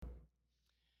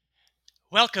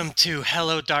Welcome to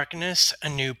Hello Darkness, a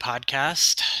new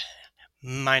podcast.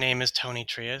 My name is Tony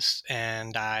Trias,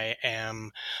 and I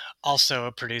am also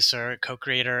a producer, co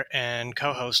creator, and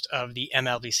co host of the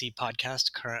MLVC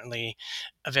podcast, currently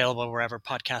available wherever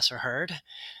podcasts are heard.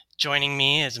 Joining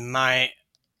me is my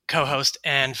co host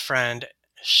and friend,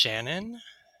 Shannon.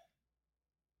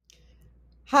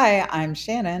 Hi, I'm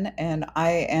Shannon, and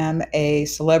I am a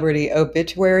celebrity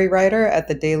obituary writer at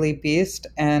the Daily Beast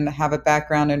and have a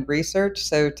background in research.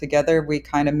 So, together we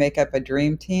kind of make up a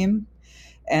dream team.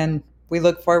 And we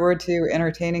look forward to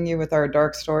entertaining you with our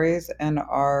dark stories and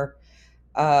our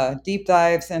deep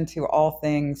dives into all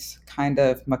things kind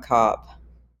of macabre.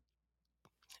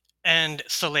 And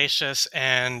salacious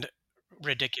and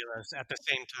ridiculous at the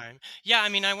same time. Yeah, I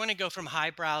mean, I want to go from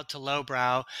highbrow to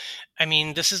lowbrow. I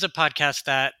mean, this is a podcast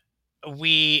that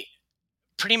we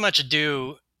pretty much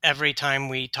do every time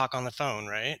we talk on the phone,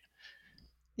 right?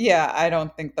 Yeah, I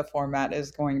don't think the format is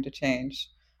going to change.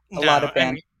 A lot No, of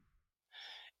band.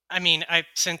 I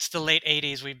since the late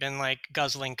 '80s we've been like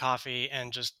guzzling coffee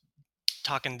and just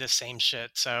talking this same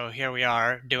shit. So here we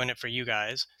are doing it for you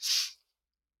guys.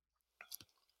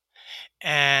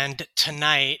 And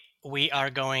tonight we are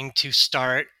going to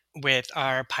start with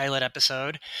our pilot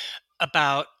episode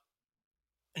about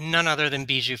none other than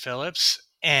Bijou Phillips.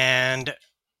 And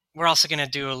we're also going to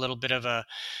do a little bit of a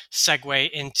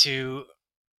segue into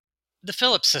the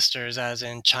Phillips sisters, as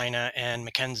in Chynna and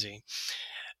Mackenzie.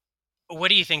 What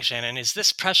do you think, Shannon? Is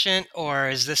this prescient, or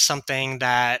is this something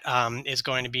that is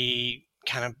going to be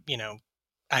kind of,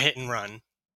 a hit and run?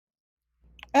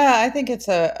 I think it's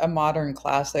a modern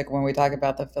classic when we talk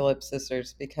about the Phillips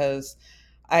sisters because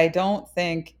I don't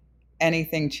think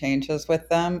anything changes with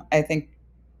them. I think,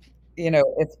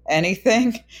 if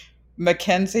anything,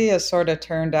 Mackenzie has sort of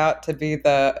turned out to be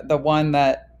the one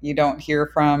that you don't hear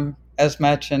from as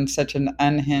much in such an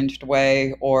unhinged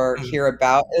way or Mhm. hear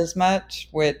about as much,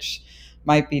 which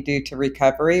might be due to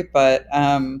recovery. But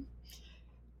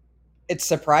it's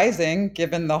surprising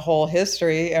given the whole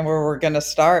history and where we're going to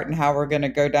start and how we're going to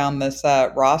go down this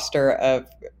roster of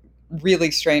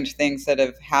really strange things that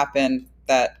have happened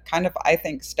that kind of, I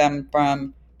think, stem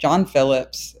from John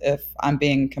Phillips, if I'm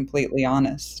being completely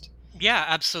honest. Yeah,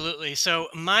 absolutely. So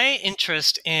my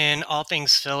interest in all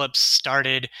things Phillips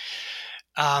started.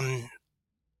 Um,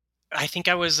 I think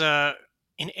I was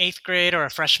in eighth grade or a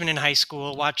freshman in high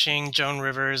school watching Joan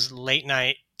Rivers' late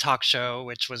night talk show,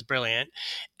 which was brilliant.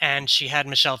 And she had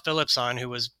Michelle Phillips on, who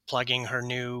was plugging her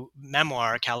new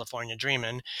memoir, California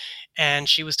Dreamin'. And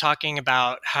she was talking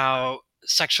about how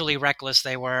sexually reckless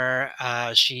they were.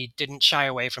 She didn't shy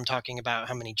away from talking about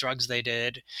how many drugs they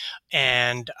did.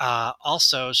 And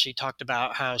also, she talked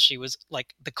about how she was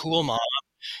like the cool mom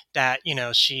that,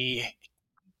 she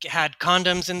had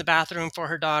condoms in the bathroom for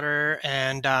her daughter,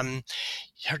 and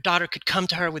her daughter could come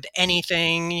to her with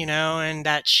anything, and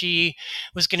that she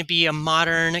was going to be a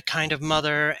modern kind of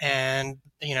mother, and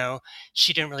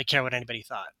she didn't really care what anybody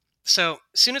thought. So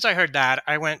as soon as I heard that,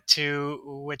 I went to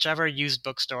whichever used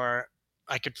bookstore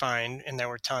I could find, and there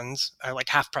were tons, like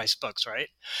half price books, right?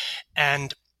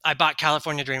 And I bought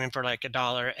California Dreaming for like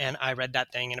 $1, and I read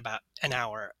that thing in about an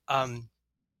hour.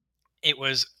 It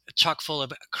was chock full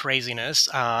of craziness.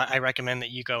 I recommend that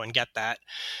you go and get that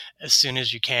as soon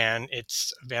as you can.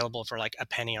 It's available for like a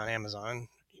penny on Amazon,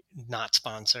 not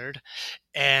sponsored.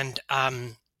 And,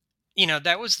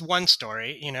 that was one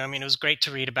story. It was great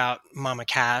to read about Mama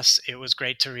Cass. It was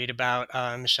great to read about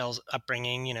Michelle's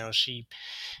upbringing. She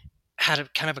had a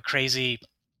kind of a crazy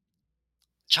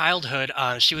childhood.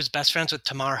 She was best friends with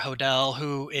Tamar Hodel,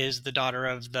 who is the daughter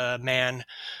of the man,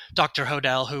 Dr.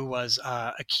 Hodel, who was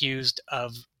accused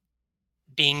of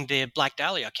being the Black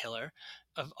Dahlia killer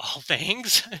of all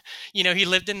things. He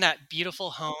lived in that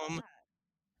beautiful home.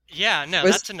 Yeah, no,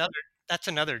 Was that's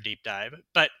another deep dive.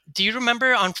 But do you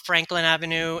remember on Franklin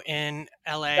Avenue in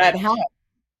LA? that how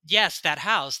Yes, that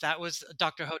house. That was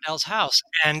Dr. Hodel's house.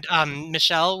 And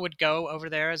Michelle would go over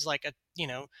there as like a,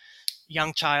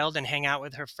 young child and hang out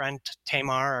with her friend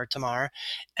Tamar or Tamar.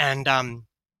 And and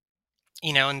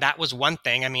that was one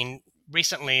thing. I mean,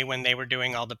 recently when they were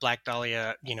doing all the Black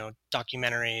Dahlia,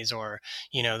 documentaries or,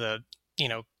 the,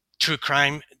 true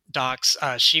crime docs,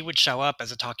 she would show up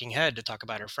as a talking head to talk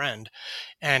about her friend.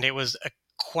 And it was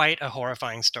quite a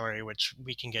horrifying story, which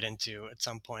we can get into at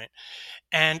some point.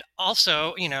 And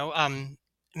also,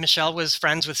 Michelle was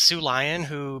friends with Sue Lyon,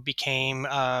 who became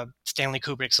Stanley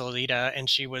Kubrick's Lolita, and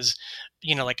she was,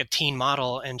 like a teen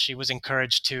model, and she was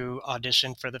encouraged to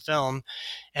audition for the film,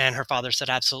 and her father said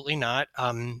absolutely not.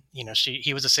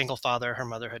 He was a single father; her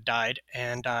mother had died,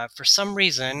 and for some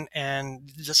reason, and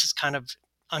this is kind of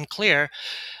unclear,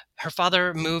 her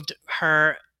father moved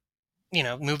her,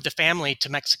 moved the family to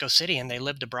Mexico City, and they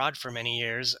lived abroad for many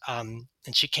years. And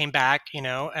she came back,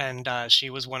 and she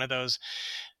was one of those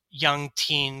young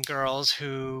teen girls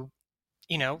who,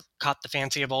 caught the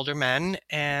fancy of older men,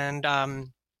 and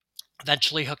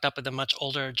eventually hooked up with a much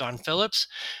older John Phillips,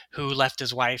 who left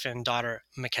his wife and daughter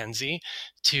Mackenzie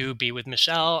to be with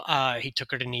Michelle. He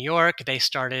took her to New York. They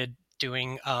started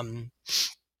doing, some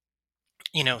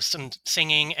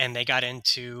singing, and they got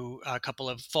into a couple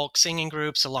of folk singing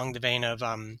groups along the vein of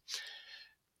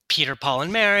Peter, Paul,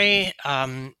 and Mary.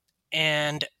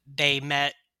 And they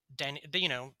met Denny,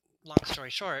 long story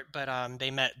short, but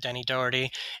they met Denny Doherty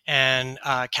and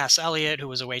Cass Elliott, who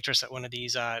was a waitress at one of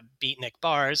these beatnik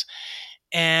bars.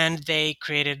 And they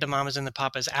created the Mamas and the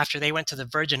Papas after they went to the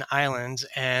Virgin Islands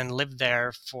and lived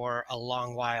there for a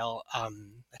long while.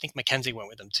 I think Mackenzie went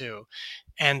with them too.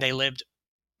 And they lived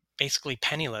basically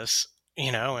penniless,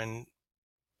 and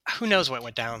who knows what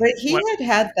went down. But he What?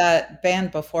 had that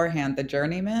band beforehand, the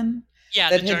Journeymen,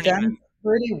 Yeah, the that had Journeyman. done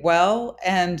pretty well,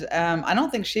 and, I don't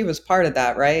think she was part of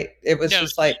that, right? It was No,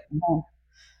 just like, oh.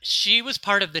 she was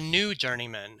part of the new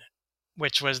Journeyman,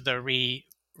 which was the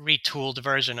retooled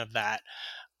version of that.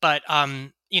 But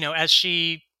as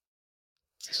she,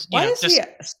 Why is he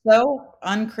just so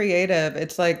uncreative?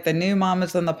 It's like the new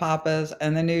Mamas and the Papas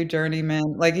and the new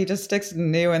Journeyman, like, he just sticks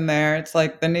new in there. It's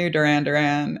like the new Duran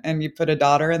Duran, and you put a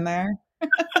daughter in there.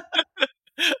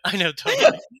 I know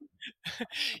totally.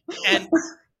 And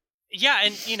yeah,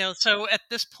 and so at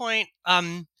this point,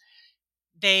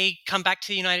 they come back to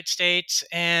the United States,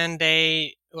 and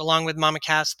they, along with Mama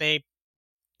Cass, they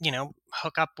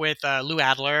hook up with Lou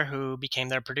Adler, who became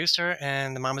their producer,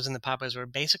 and the Mamas and the Papas were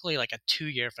basically like a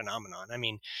 2-year phenomenon. I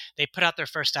mean, they put out their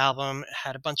first album,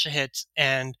 had a bunch of hits,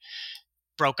 and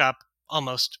broke up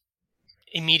almost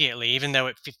immediately, even though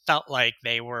it felt like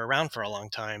they were around for a long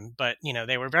time. But,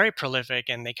 they were very prolific,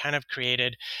 and they kind of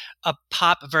created a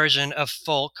pop version of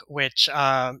folk, which,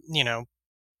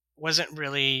 wasn't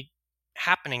really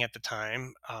happening at the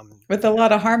time. With a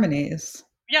lot of harmonies,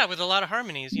 Yeah, with a lot of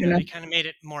harmonies, you know? they kind of made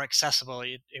it more accessible.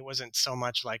 It wasn't so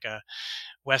much like a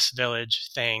West Village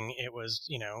thing. It was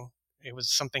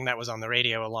something that was on the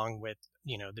radio along with,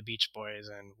 the Beach Boys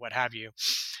and what have you.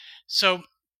 So,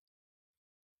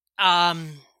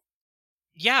 um,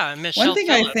 yeah, One Michelle thing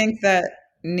I Phillips. think that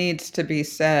needs to be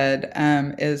said,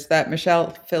 is that Michelle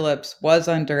Phillips was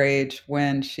underage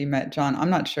when she met John. I'm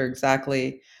not sure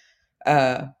exactly,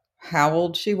 uh, how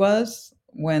old she was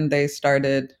when they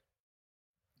started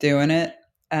doing it.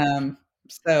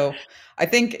 So I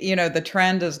think, the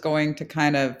trend is going to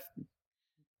kind of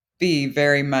be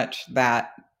very much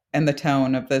that, and the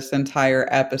tone of this entire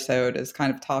episode is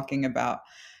kind of talking about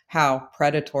how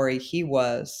predatory he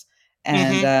was.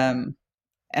 And, Hmm.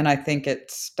 and I think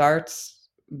it starts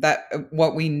that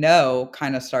what we know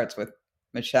kind of starts with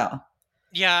Michelle.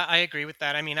 Yeah, I agree with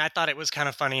that. I mean, I thought it was kind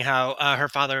of funny how her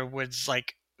father was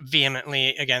like vehemently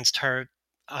against her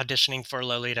auditioning for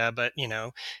Lolita, but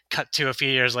cut to a few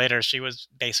years later, she was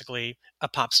basically a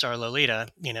pop star Lolita.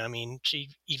 I mean, she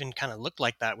even kind of looked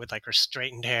like that with like her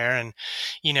straightened hair and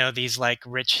these like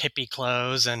rich hippie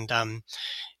clothes, and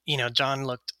John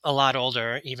looked a lot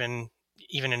older, even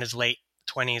in his late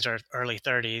 20s or early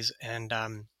 30s, and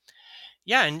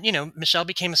yeah, and Michelle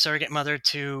became a surrogate mother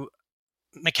to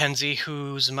Mackenzie,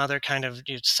 whose mother kind of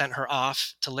sent her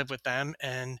off to live with them.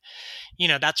 And,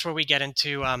 that's where we get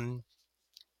into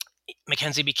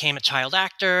Mackenzie became a child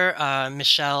actor.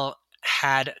 Michelle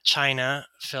had Chynna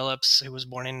Phillips, who was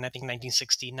born in, I think,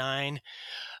 1969,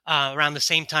 around the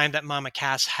same time that Mama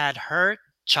Cass had her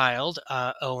child,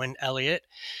 Owen Elliott.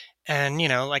 And,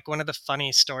 like one of the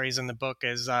funny stories in the book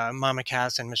is Mama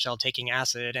Cass and Michelle taking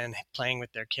acid and playing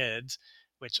with their kids,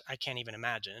 which I can't even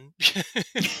imagine.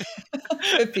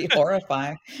 It'd be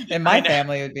horrifying. In I my know.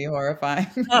 family, it would be horrifying.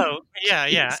 Oh, yeah,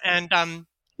 yeah. Jeez.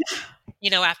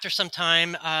 And, after some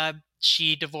time,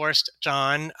 she divorced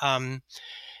John.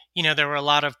 There were a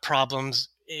lot of problems,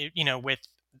 with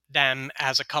them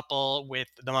as a couple, with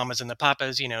the Mamas and the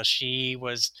Papas. She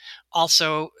was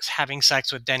also having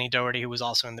sex with Denny Doherty, who was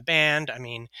also in the band. I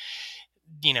mean,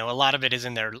 a lot of it is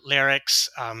in their lyrics.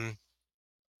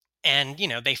 And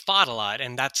they fought a lot,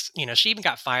 and that's she even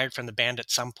got fired from the band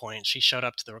at some point. She showed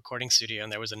up to the recording studio,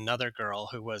 and there was another girl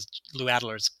who was Lou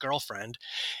Adler's girlfriend,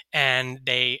 and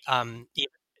they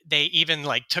even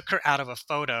like took her out of a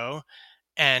photo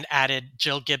and added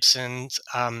Jill Gibson's,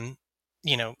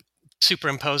 you know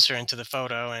superimposed her into the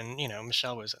photo, and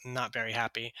Michelle was not very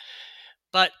happy.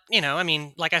 But I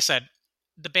mean, like I said,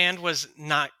 the band was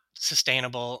not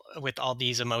sustainable with all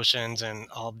these emotions and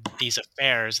all these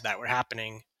affairs that were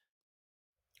happening.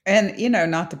 And,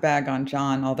 not to bag on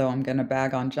John, although I'm gonna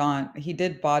bag on John, he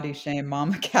did body shame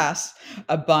Mama Cass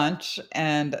a bunch,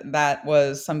 and that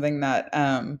was something that,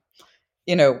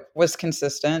 was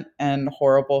consistent and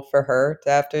horrible for her to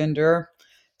have to endure.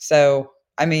 So,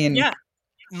 I mean, Yeah,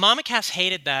 Mama Cass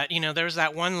hated that. There was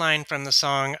that one line from the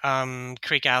song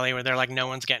Creek Alley where they're like, "No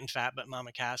one's getting fat but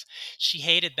Mama Cass." She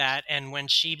hated that, and when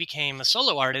she became a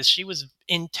solo artist, she was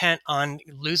intent on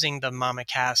losing the Mama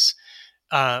Cass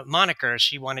moniker.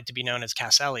 She wanted to be known as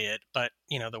Cass Elliot, but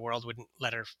the world wouldn't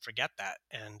let her forget that.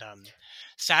 And and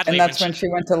sadly, when that's she, when she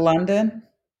went to London?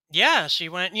 yeah, she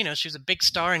went. She was a big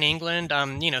star in England.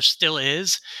 Still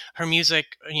is. Her music,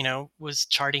 was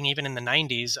charting even in the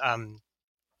 '90s.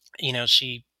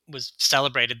 She was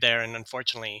celebrated there and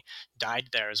unfortunately died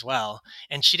there as well.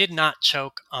 And she did not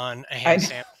choke on a ham I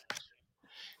sandwich.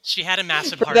 She had a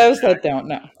massive For heart those attack. that don't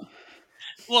know.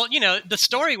 Well, the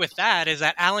story with that is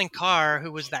that Alan Carr,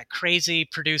 who was that crazy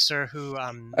producer who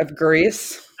Of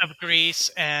Greece? of Grease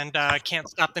and Can't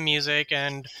Stop the Music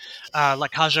and La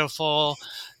Cage aux Folles,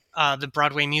 the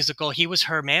Broadway musical, he was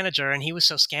her manager, and he was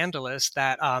so scandalous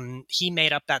that he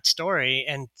made up that story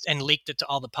and leaked it to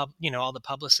all the all the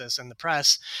publicists and the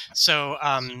press. So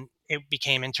it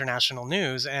became international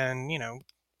news, and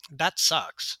that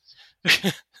sucks.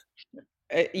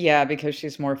 Yeah, because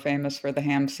she's more famous for the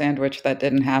ham sandwich that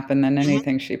didn't happen than Mhm.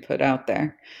 anything she put out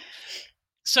there.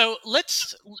 So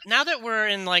let's now that we're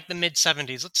in like the mid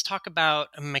 '70s, let's talk about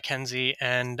Mackenzie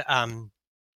and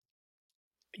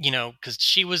because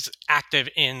she was active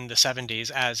in the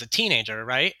 '70s as a teenager,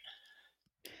 right?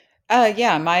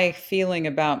 Yeah, my feeling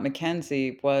about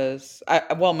Mackenzie was,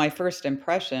 well, my first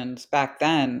impressions back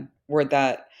then were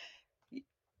that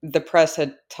the press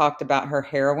had talked about her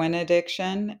heroin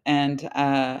addiction, and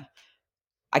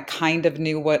I kind of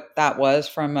knew what that was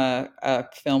from a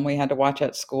film we had to watch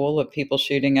at school of people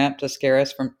shooting up to scare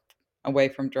us from away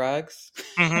from drugs.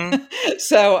 Hmm.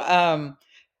 So,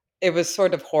 it was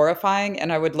sort of horrifying,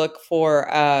 and I would look for,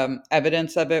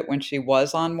 evidence of it when she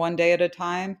was on One Day at a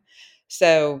Time.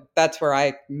 So, that's where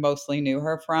I mostly knew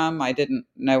her from. I didn't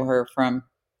know her from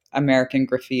American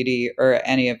Graffiti or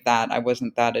any of that. I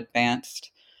wasn't that advanced,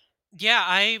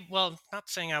 Yeah, well, not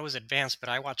saying I was advanced, but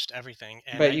I watched everything,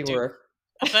 and but I you do. were.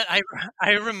 But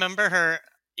I remember her,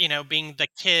 being the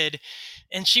kid,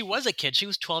 and she was a kid. She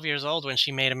was 12 years old when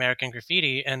she made American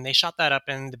Graffiti, and they shot that up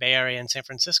in the Bay Area in San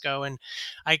Francisco. And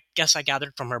I guess I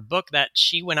gathered from her book that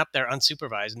she went up there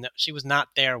unsupervised, and that she was not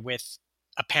there with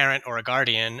a parent or a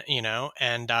guardian,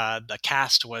 and the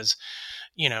cast was,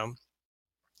 you know,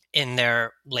 in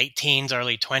their late teens,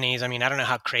 early 20s. I mean, I don't know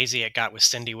how crazy it got with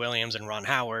Cindy Williams and Ron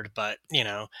Howard, but,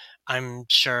 I'm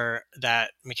sure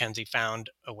that Mackenzie found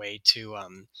a way to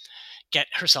get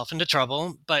herself into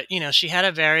trouble. But, she had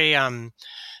a very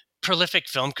prolific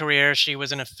film career. She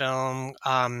was in a film,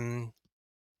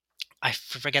 I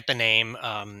forget the name,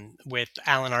 with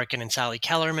Alan Arkin and Sally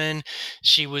Kellerman.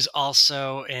 She was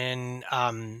also in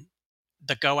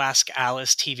the Go Ask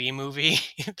Alice TV movie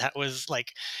that was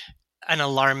like an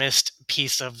alarmist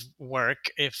piece of work.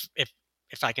 If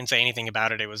I can say anything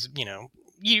about it, it was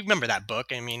you remember that book.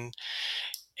 I mean,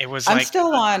 it was I'm like,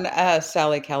 still on,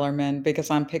 Sally Kellerman because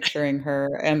I'm picturing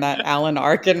her in that Alan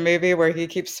Arkin movie where he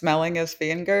keeps smelling his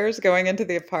fingers going into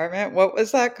the apartment. What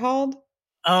was that called?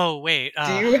 oh wait,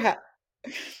 Do you have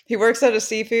He works at a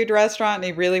seafood restaurant and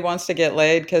he really wants to get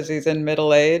laid because he's in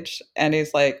middle age and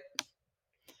he's like,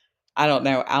 I don't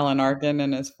know, Alan Arkin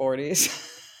in his 40s.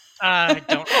 I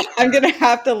don't I'm remember. gonna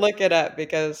have to look it up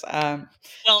because Well,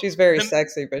 she's very the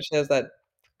sexy, but she has that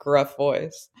gruff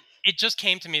voice. it just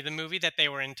came to me. The movie that they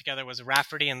were in together was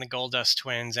Rafferty and the Goldust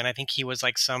Twins, and I think he was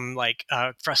like some like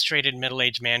frustrated middle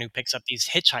aged man who picks up these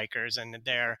hitchhikers, and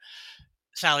they're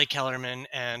Sally Kellerman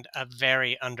and a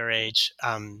very underage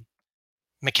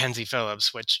Mackenzie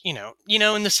Phillips, which in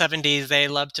the '70s they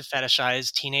loved to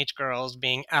fetishize teenage girls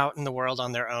being out in the world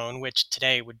on their own, which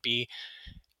today would be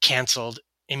canceled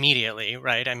immediately,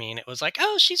 right? I mean, it was like,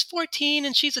 oh, she's 14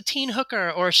 and she's a teen hooker,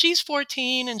 or she's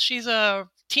 14 and she's a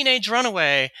teenage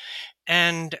runaway,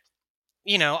 and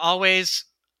always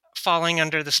falling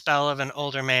under the spell of an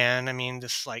older man. I mean,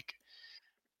 this like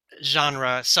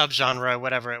genre, subgenre,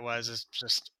 whatever it was, is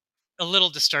just a little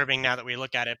disturbing now that we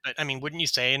look at it. But I mean, wouldn't you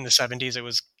say in the '70s it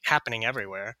was happening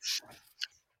everywhere?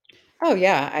 Oh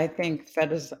yeah, I think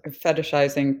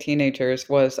fetishizing teenagers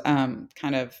was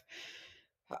kind of.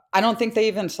 I don't think they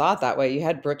even saw it that way. You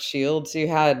had Brooke Shields, you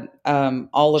had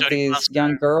all of Jodie these Foster.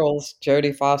 young girls,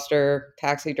 Jodie Foster,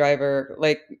 Taxi Driver,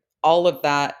 like all of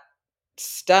that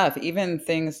stuff. Even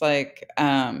things like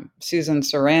Susan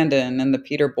Sarandon in the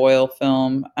Peter Boyle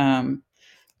film.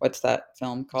 What's that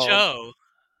film called? Joe.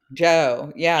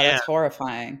 Joe. Yeah, Yeah, that's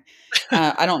horrifying.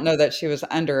 I don't know that she was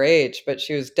underage, but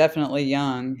she was definitely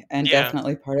young and yeah.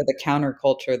 definitely part of the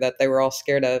counterculture that they were all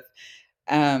scared of.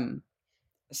 Um,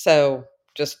 so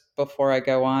just before I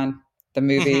go on, the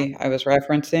Mhm. movie I was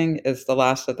referencing is The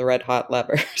Last of the Red Hot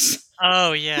Lovers.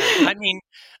 Oh, yeah. I mean,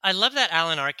 I love that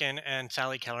Alan Arkin and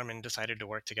Sally Kellerman decided to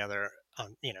work together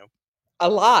on, A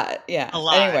lot, a yeah.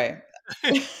 lot. Anyway.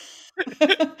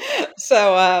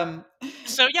 So,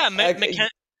 So yeah, okay,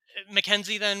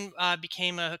 Mackenzie then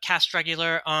became a cast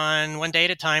regular on One Day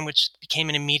at a Time, which became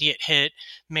an immediate hit.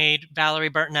 Made Valerie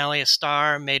Bertinelli a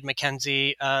star. Made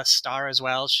Mackenzie a star as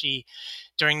well. She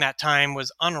during that time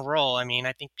was on a roll. I mean,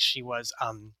 I think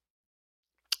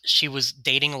she was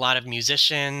dating a lot of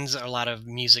musicians, a lot of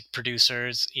music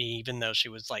producers, even though she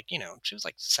was like she was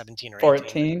like 17 or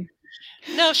 18. 14.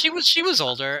 No, she was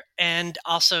older, and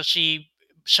also she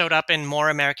showed up in More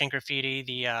American Graffiti,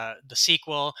 the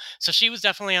sequel. So she was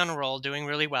definitely on a roll, doing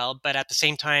really well. But at the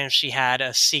same time, she had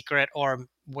a secret, or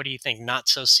what do you think, not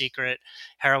so secret,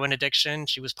 heroin addiction.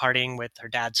 She was partying with her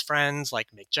dad's friends, like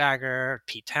Mick Jagger,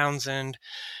 Pete Townsend,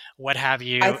 what have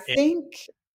I you. think,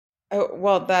 oh,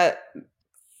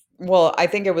 well, I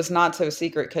think it was not so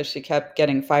secret because she kept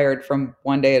getting fired from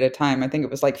One Day at a Time. I think it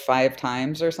was like 5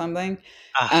 times or something.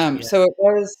 Yeah, So it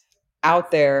was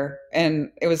out there,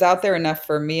 and it was out there enough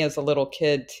for me as a little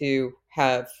kid to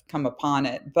have come upon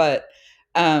it. But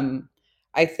um,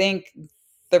 I think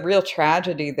the real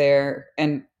tragedy there,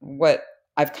 and what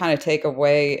I've kind of take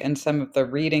away in some of the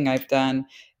reading I've done,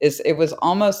 is it was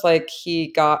almost like he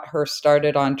got her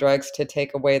started on drugs to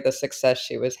take away the success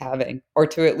she was having, or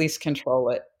to at least control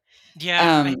it. yeah.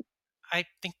 I Um, I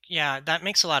think yeah, that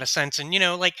makes a lot of sense. And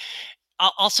like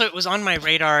also it was on my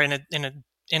radar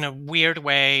in a weird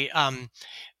way.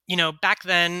 Back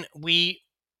then we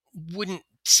wouldn't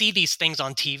see these things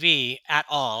on TV at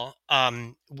all.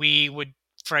 We would,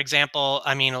 for example,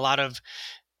 I mean, a lot of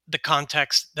the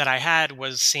context that I had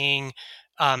was seeing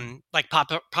like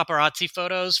paparazzi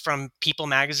photos from People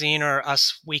Magazine or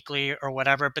Us Weekly or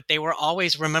whatever, but they were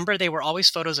always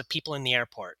photos of people in the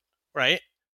airport, right?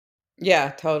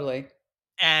 yeah, totally.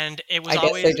 And it was I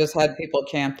guess they always, just had people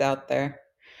camped out there.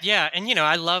 yeah. And,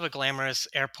 I love a glamorous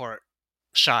airport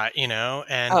shot,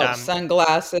 and Oh,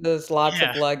 sunglasses, lots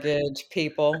yeah. of luggage,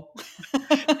 people.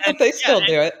 And They yeah, still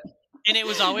do it. and it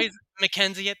was always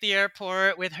Mackenzie at the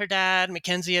airport with her dad,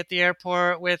 Mackenzie at the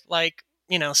airport with like,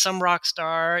 some rock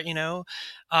star,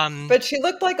 Um, But she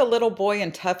looked like a little boy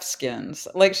in Toughskins.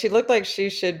 Like, she looked like she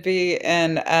should be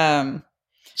in,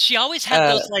 she always had uh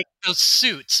those like those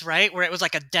suits, right? Where it was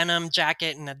like a denim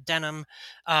jacket and a denim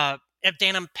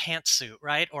pantsuit,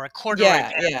 right? Or a corduroy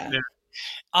yeah, yeah, pantsuit.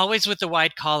 Always with the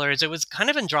wide collars. It was kind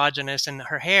of androgynous, and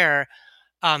her hair,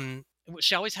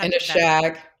 she always in had a that.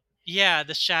 shag. Yeah,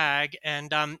 the shag,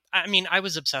 and I mean, I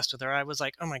was obsessed with her. I was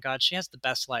like, oh my god, she has the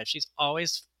best life. She's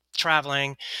always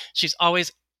traveling. She's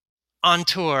always on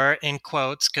tour in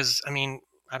quotes because I mean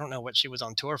I don't know what she was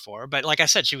on tour for, but like I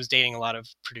said, she was dating a lot of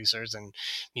producers and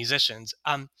musicians.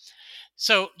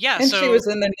 So yeah, And she so was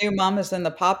in the new Mamas and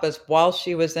the Papas while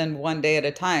she was in One Day at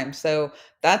a Time. So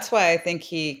that's why I think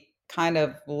he kind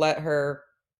of let her,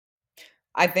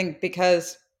 I think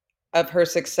because of her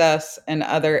success in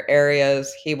other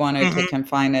areas, he wanted to mhm,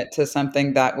 confine it to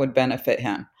something that would benefit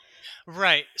him.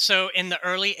 right. So in the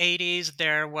early '80s,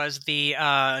 there was the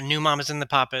New Mamas and the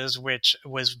Papas, which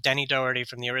was Denny Doherty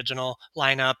from the original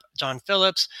lineup, John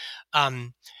Phillips.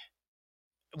 Um,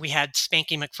 we had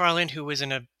Spanky McFarland, who was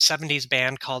in a '70s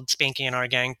band called Spanky and Our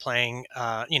Gang, playing,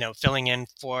 filling in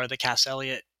for the Cass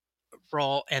Elliot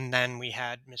role, and then we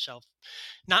had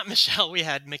not Michelle, we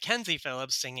had Mackenzie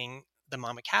Phillips singing the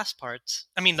Mama Cass parts.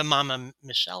 I mean, the Mama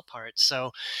Michelle parts.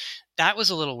 So that was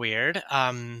a little weird,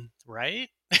 right?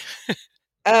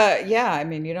 Yeah, I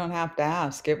mean, you don't have to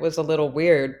ask. It was a little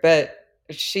weird, but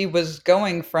she was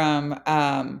going from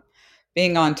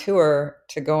being on tour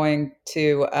to going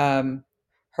to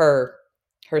her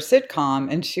her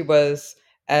sitcom, and she was,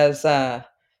 as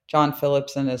John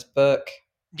Phillips in his book,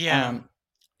 Yeah. um,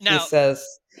 he Now, says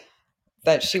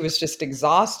that she was just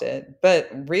exhausted, but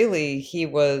really he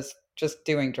was just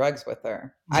doing drugs with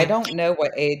her. I mhm. don't know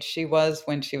what age she was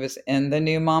when she was in the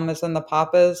new Mamas and the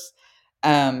Papas.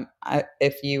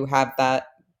 If you have that,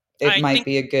 it I might think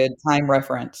be a good time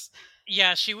reference.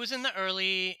 yeah, she was in the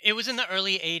early it was in the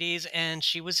early '80s, and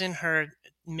she was in her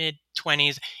mid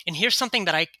 20s. And here's something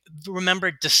that I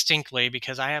remember distinctly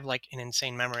because I have like an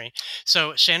insane memory.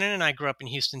 So Shannon and I grew up in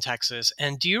Houston, Texas,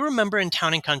 and do you remember in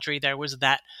Town and Country there was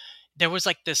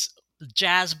like this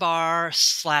jazz bar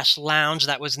slash lounge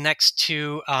that was next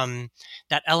to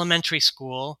that elementary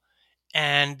school,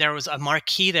 and there was a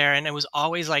marquee there, and it was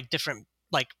always like different,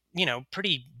 like,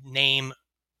 pretty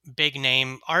big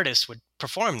name artists would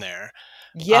perform there. Um,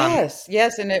 Yes,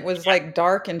 yes, and it was, like,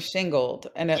 dark and shingled,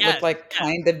 and it looked yes, like yes.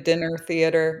 kind of dinner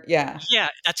theater. Yeah. Yeah,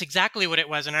 that's exactly what it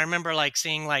was, and I remember, like,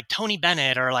 seeing, like, Tony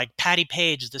Bennett or, like, Patty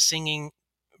Page, the singing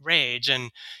Rage,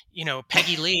 and,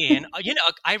 Peggy Lee, and,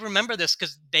 I remember this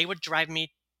because they would drive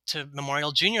me to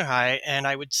Memorial Junior High, and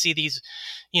I would see these,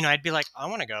 I'd be like, "I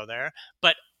wanna go there,"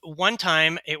 but one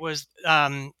time it was,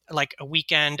 like, a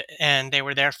weekend, and they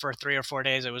were there for 3 or 4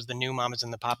 days. It was the new Mamas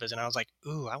and the Papas, and I was like,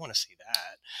 "Ooh, I wanna see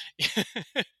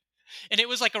that." And it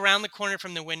was, like, around the corner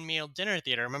from the Windmill Dinner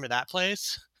Theater. Remember that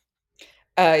place?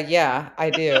 Yeah, I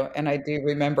do, and I do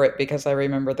remember it because I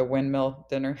remember the Windmill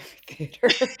Dinner Theater.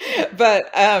 But,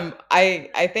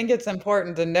 I think it's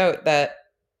important to note that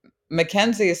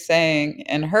Mackenzie is saying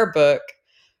in her book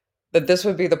that this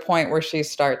would be the point where she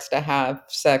starts to have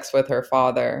sex with her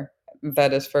father,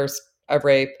 that is first a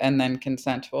rape and then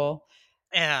consensual.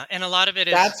 Yeah, and a lot of it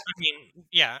is, That's I mean,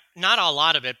 yeah, not a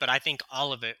lot of it, but I think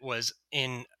all of it was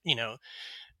in,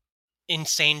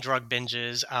 insane drug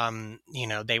binges.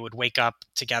 They would wake up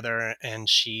together and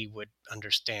she would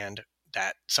understand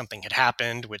that something had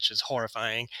happened, which is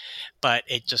horrifying, but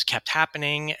it just kept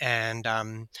happening. And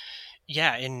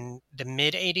yeah, in the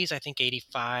mid 80s, I think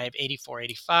 85, 84,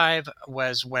 85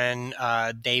 was when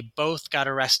they both got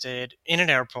arrested in an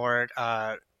airport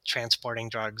transporting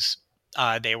drugs.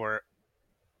 They were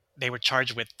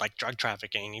charged with like drug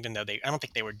trafficking, even though I don't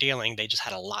think they were dealing. They just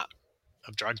had a lot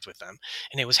of drugs with them,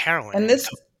 and it was heroin and and this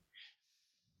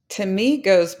to me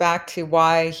goes back to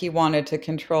why he wanted to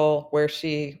control where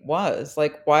she was.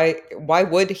 Like why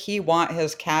would he want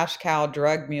his cash cow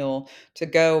drug mule to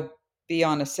go be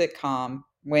on a sitcom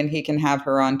when he can have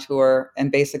her on tour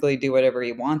and basically do whatever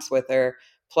he wants with her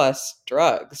plus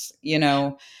drugs, you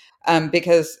know?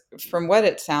 Because from what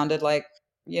it sounded like,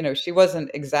 she wasn't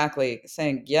exactly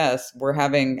saying, "Yes, we're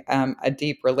having a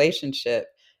deep relationship."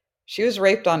 She was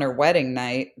raped on her wedding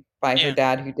night by her yeah,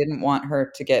 dad, who didn't want her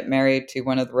to get married to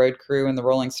one of the road crew in the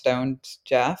Rolling Stones,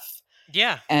 Jeff.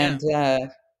 yeah, yeah,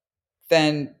 And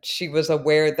then she was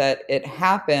aware that it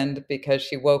happened because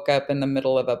she woke up in the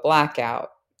middle of a blackout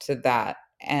to that.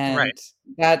 right.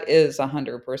 And that is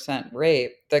 100%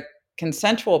 rape. The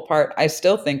consensual part, I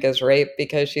still think is rape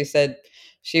because she said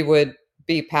she would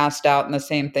be passed out and the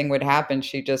same thing would happen.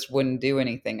 She just wouldn't do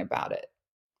anything about it.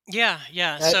 Yeah,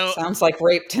 yeah. That So, sounds like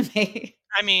rape to me.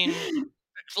 I mean, it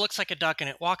looks like a duck and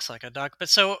it walks like a duck. But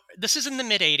so this is in the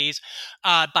mid 80s.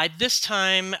 By this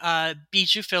time,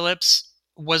 Bijou Phillips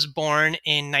was born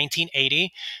in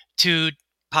 1980 to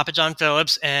Papa John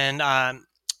Phillips and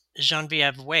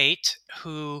Genevieve Waite,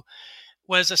 who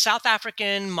was a South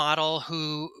African model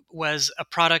who was a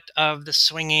product of the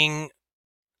swinging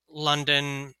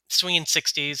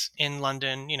 60s in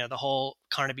London, the whole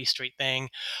Carnaby Street thing.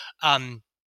 Um,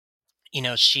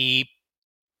 she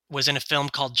was in a film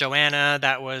called Joanna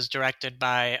that was directed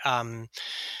by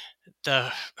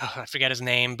I forget his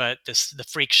name, but the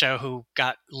freak show who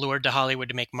got lured to Hollywood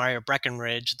to make Mario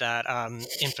Breckenridge, that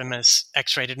infamous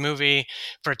X-rated movie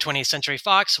for 20th Century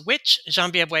Fox, which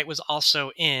Jean-Pierre White was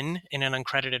also in an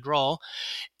uncredited role.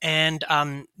 And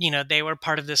they were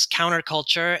part of this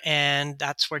counterculture, and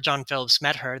that's where John Phillips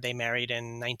met her. They married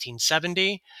in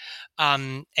 1970,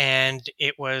 and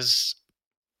it was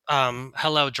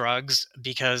hello drugs,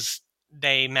 because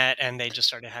they met and they just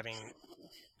started having.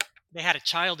 They had a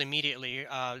child immediately.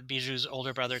 Bijou's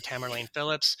older brother, Tamerlane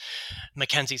Phillips,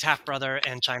 Mackenzie's half brother,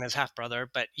 and China's half brother.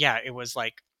 But yeah, it was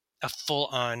like a full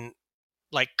on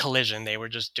like collision. They were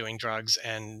just doing drugs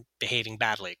and behaving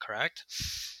badly. Correct?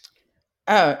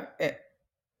 Oh,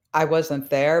 I wasn't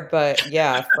there, but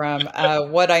yeah, from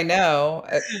what I know,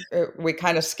 we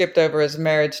kind of skipped over his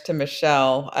marriage to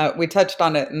Michelle. We touched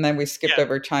on it, and then we skipped Yeah.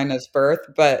 over China's birth,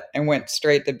 but and went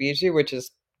straight to Bijou, which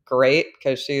is great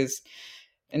because she's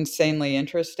insanely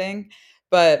interesting.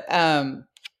 But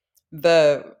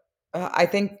the I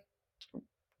think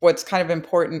what's kind of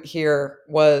important here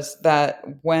was that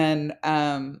when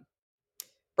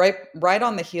right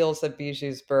on the heels of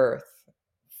Bijou's birth,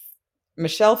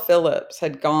 Michelle Phillips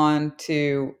had gone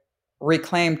to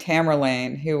reclaim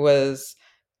Tamerlane, who was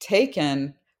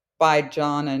taken by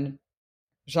John and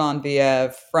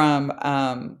Genevieve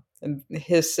from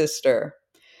his sister,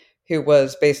 who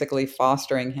was basically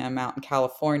fostering him out in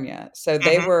California. So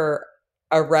they Hmm. were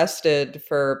arrested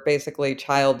for basically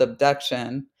child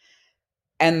abduction,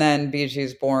 and then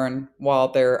Bijou's born while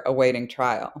they're awaiting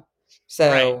trial. Right.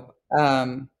 So,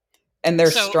 and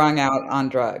they're So strung out on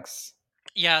drugs.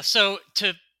 yeah. So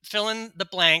to fill in the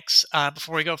blanks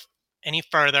before we go any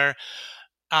further,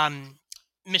 um,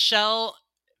 Michelle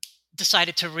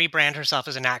decided to rebrand herself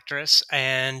as an actress,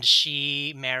 and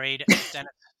she married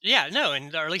Dennis. Yeah, no, in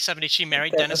the early '70s, she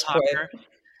married Dennis Dennis Quaid. Hopper.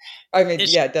 I mean,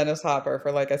 Is yeah, Dennis Hopper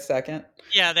for like a second.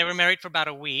 Yeah, they were married for about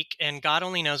a week, and God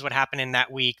only knows what happened in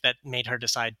that week that made her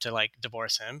decide to like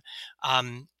divorce him.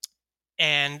 Um,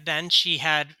 and then she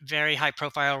had very high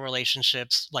profile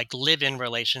relationships, like live in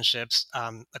relationships,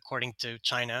 according to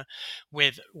China,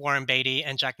 with Warren Beatty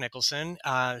and Jack Nicholson.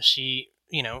 She,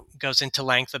 goes into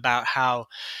length about how,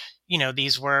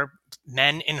 these were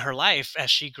men in her life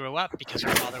as she grew up because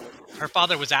her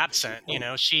father was absent.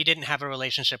 She didn't have a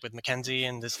relationship with Mackenzie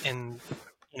in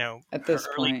At her this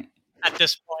early point. at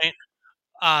this point.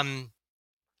 Um,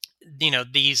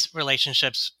 these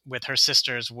relationships with her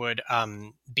sisters would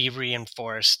be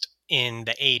reinforced in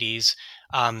the '80s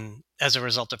as a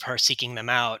result of her seeking them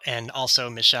out, and also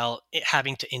Michelle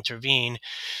having to intervene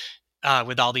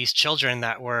with all these children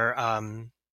that were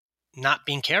not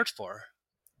being cared for,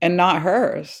 And not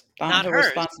hers, not not her hers.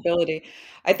 responsibility.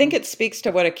 I think Mhm. it speaks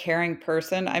to what a caring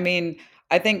person. I mean,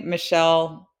 I think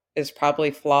Michelle is probably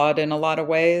flawed in a lot of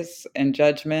ways in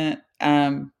judgment,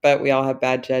 but we all have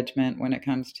bad judgment when it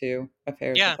comes to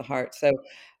affairs of Yeah, the heart. So,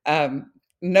 um,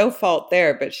 no fault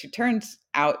there, but she turns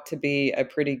out to be a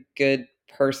pretty good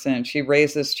person. She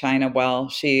raises China well.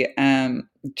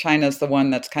 China's the one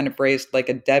that's kind of raised like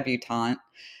a debutante,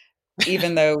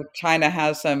 even though China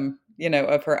has some,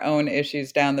 of her own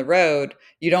issues down the road,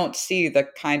 you don't see the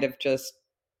kind of just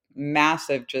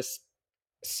massive, just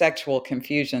sexual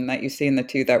confusion that you see in the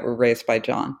two that were raised by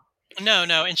John. no,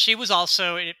 no, and she was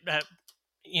also,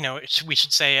 we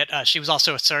should say it. She was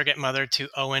also a surrogate mother to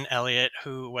Owen Elliott,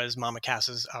 who was Mama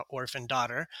Cass's orphan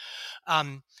daughter.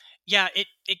 Um, yeah,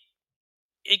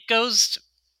 it goes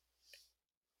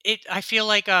I feel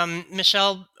like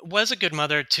Michelle was a good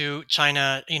mother to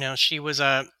China. She was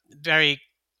very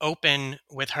open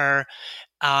with her.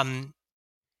 Um,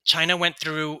 China went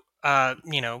through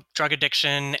drug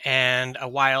addiction and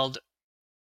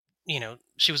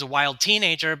she was a wild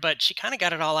teenager, but she kind of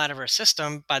got it all out of her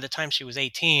system by the time she was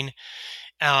 18.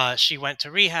 She went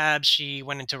to rehab, she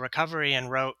went into recovery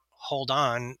and wrote Hold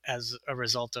On as a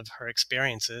result of her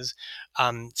experiences.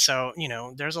 So,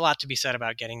 there's a lot to be said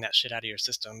about getting that shit out of your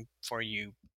system before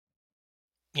you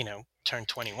turn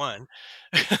 21.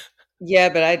 Yeah,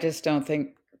 but I just don't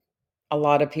think a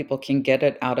lot of people can get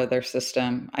it out of their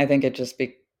system. I think it just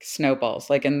be snowballs.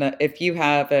 Like if you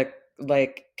have a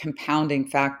like compounding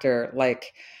factor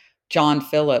like John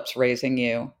Phillips raising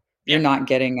you, you're Yeah. not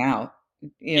getting out,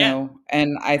 Yeah.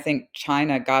 and I think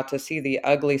China got to see the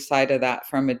ugly side of that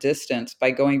from a distance by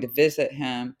going to visit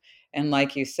him. And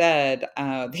like you said,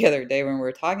 the other day when we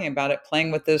were talking about it,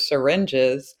 playing with those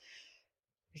syringes,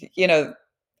 you know,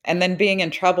 and then being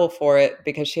in trouble for it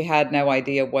because she had no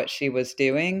idea what she was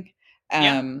doing.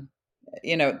 Yeah. Um,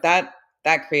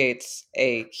 that creates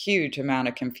a huge amount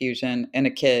of confusion in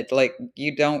a kid. Like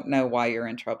you don't know why you're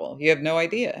in trouble. You have no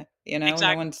idea. No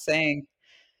Exactly. one's saying.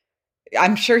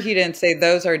 I'm sure he didn't say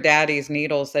those are daddy's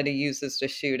needles that he uses to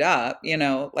shoot up.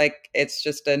 Like it's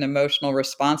just an emotional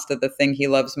response to the thing he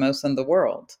loves most in the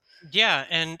world. Yeah,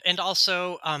 and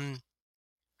also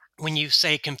when you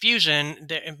say confusion,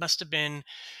 it must have been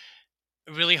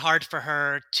really hard for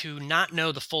her to not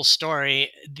know the full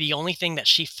story. The only thing that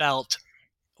she felt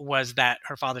was that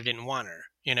her father didn't want her.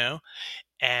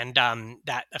 And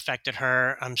that affected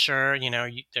her. I'm sure,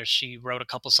 she wrote a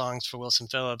couple songs for Wilson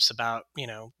Phillips about,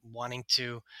 wanting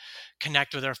to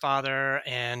connect with her father.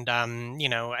 And,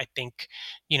 I think,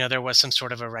 there was some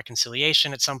sort of a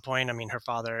reconciliation at some point. I mean, her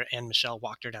father and Michelle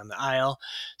walked her down the aisle.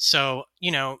 So,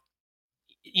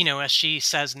 as she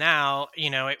says now,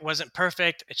 it wasn't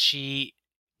perfect. She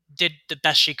did the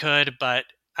best she could, but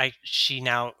she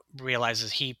now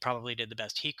realizes he probably did the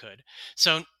best he could.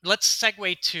 So let's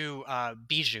segue to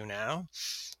Bijou now.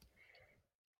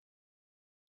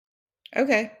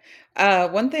 Okay.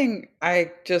 One thing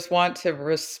I just want to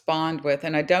respond with,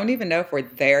 and I don't even know if we're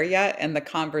there yet in the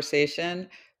conversation,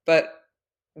 but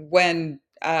when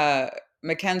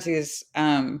Mackenzie's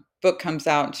book comes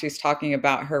out and she's talking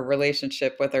about her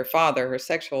relationship with her father, her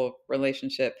sexual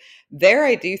relationship, there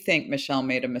I do think Michelle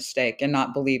made a mistake in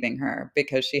not believing her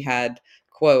because she had,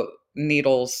 quote,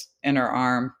 needles in her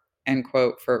arm, end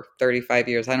quote, for 35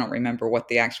 years. I don't remember what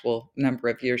the actual number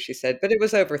of years she said, but it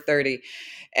was over 30.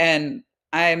 And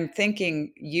I'm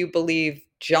thinking you believe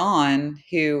John,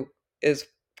 who is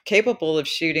capable of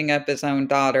shooting up his own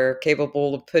daughter,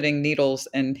 capable of putting needles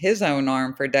in his own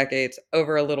arm for decades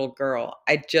over a little girl.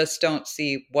 I just don't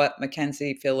see what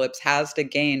Mackenzie Phillips has to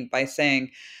gain by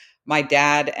saying, my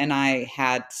dad and I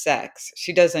had sex.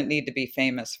 She doesn't need to be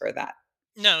famous for that.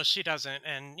 No, she doesn't,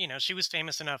 and, she was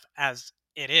famous enough as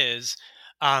it is,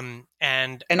 and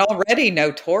And already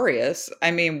notorious.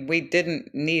 I mean, we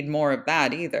didn't need more of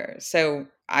that either. So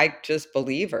I just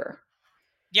believe her.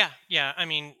 yeah, yeah, I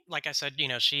mean, like I said,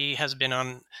 she has been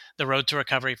on the road to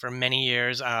recovery for many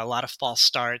years, a lot of false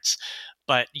starts,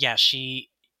 but yeah, she,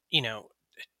 you know,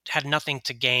 had nothing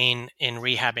to gain in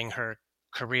rehabbing her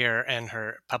career and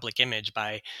her public image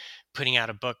by putting out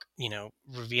a book,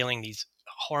 revealing these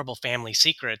horrible family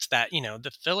secrets that,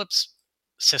 the Phillips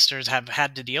sisters have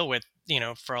had to deal with,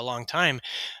 for a long time.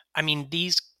 I mean,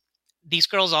 these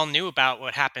girls all knew about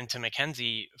what happened to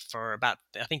Mackenzie for about,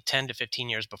 I think, 10 to 15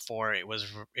 years before it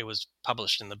was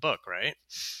published in the book, right?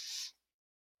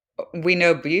 We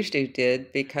know Bijou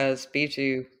did because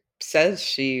Bijou says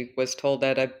she was told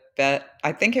at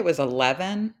I think it was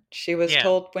 11. She was Yeah.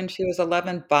 told when she was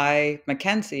 11 by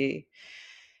Mackenzie.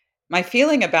 My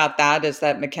feeling about that is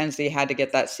that Mackenzie had to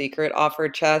get that secret off her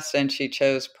chest, and she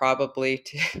chose probably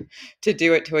to to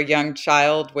do it to a young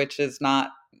child, which is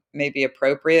not maybe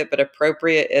appropriate, but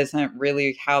appropriate isn't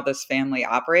really how this family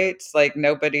operates. Like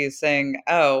nobody's saying,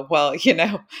 "Oh, well,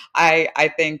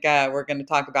 I think we're going to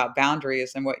talk about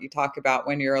boundaries, and what you talk about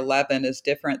when you're 11 is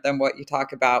different than what you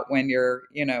talk about when you're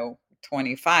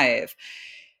 25."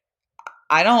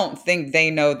 I don't think they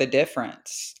know the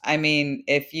difference. I mean,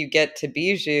 if you get to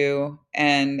Bijou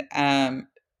and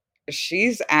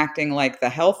she's acting like the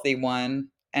healthy one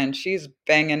and she's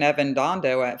banging Evan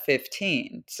Dondo at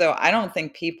 15. So I don't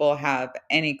think people have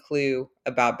any clue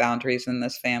about boundaries in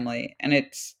this family. And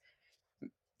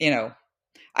you know,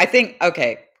 I think,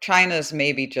 okay, China's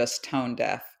maybe just tone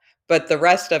deaf, but the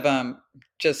rest of them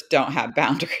just don't have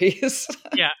boundaries.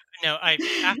 Yeah. No,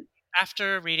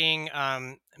 after reading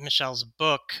Michelle's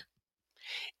book,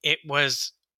 it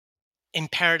was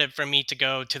imperative for me to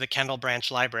go to the Kendall Branch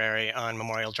Library on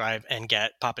Memorial Drive and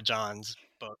get Papa John's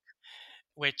book,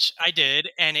 which I did,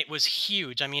 and it was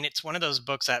huge. I mean, it's one of those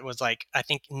books that was like, I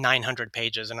think, 900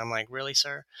 pages, and I'm like, really,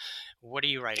 sir? What are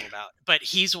you writing about? But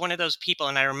he's one of those people.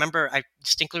 And I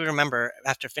distinctly remember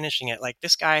after finishing it, like,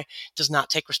 this guy does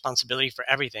not take responsibility for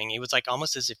everything. He was like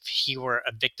almost as if he were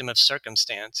a victim of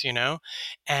circumstance,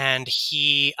 and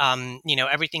he,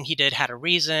 everything he did had a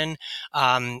reason,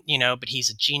 but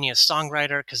he's a genius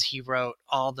songwriter because he wrote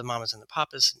all the Mamas and the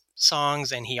Papas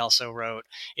songs. And he also wrote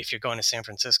If You're Going to San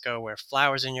Francisco, Wear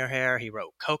Flowers in Your Hair. He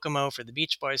wrote Kokomo for the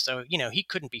Beach Boys. So, he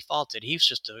couldn't be faulted. He was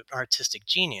just an artistic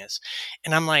genius.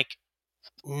 And I'm like,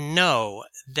 no,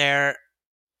 there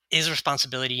is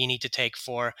responsibility you need to take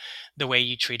for the way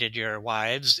you treated your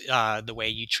wives, the way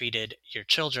you treated your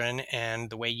children, and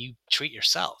the way you treat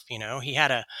yourself. He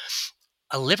had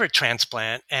a liver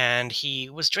transplant and he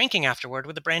was drinking afterward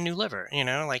with a brand new liver,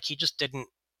 like he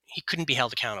couldn't be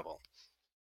held accountable.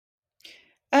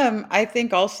 I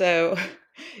think also,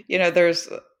 you know, there's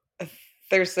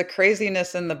the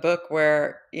craziness in the book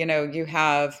where, you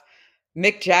have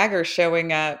Mick Jagger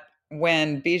showing up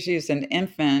when Bijou's an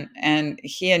infant, and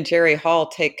he and Jerry Hall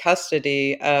take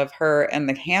custody of her in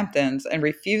the Hamptons and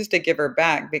refuse to give her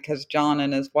back because John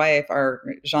and his wife, or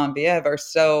Genevieve, are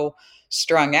so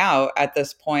strung out at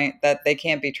this point that they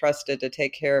can't be trusted to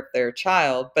take care of their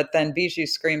child. But then Bijou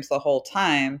screams the whole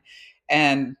time,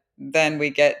 and then we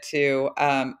get to,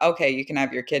 okay, you can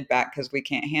have your kid back because we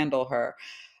can't handle her.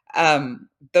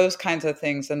 Those kinds of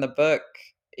things in the book,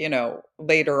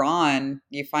 later on,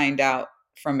 you find out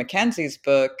from Mackenzie's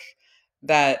book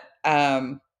that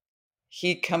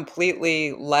he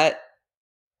completely let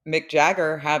Mick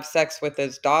Jagger have sex with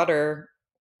his daughter,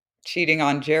 cheating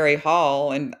on Jerry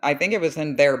Hall. And I think it was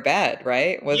in their bed,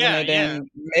 right? Wasn't Yeah, it yeah. in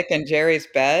Mick and Jerry's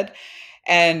bed?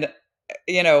 And,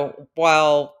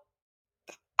 while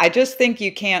I just think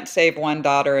you can't save one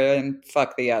daughter and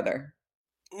fuck the other.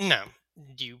 No,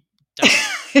 you don't.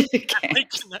 You I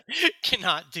can't.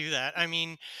 cannot do that. I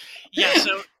mean, yeah.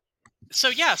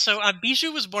 So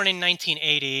Bijou was born in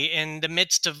 1980 in the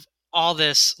midst of all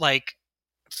this like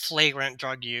flagrant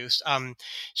drug use.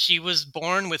 She was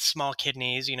born with small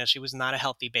kidneys. She was not a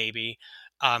healthy baby.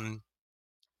 Um,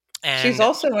 She's and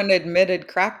also an admitted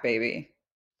crack baby.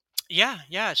 yeah,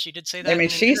 yeah, she did say I that mean, in an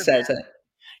she interview. says it.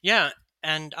 Yeah,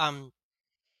 and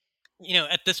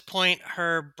at this point,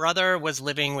 her brother was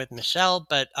living with Michelle,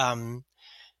 but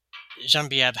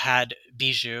Genevieve had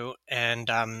Bijou, and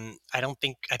I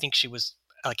think she was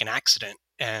like an accident,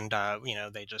 and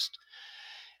they just,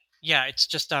 yeah, it's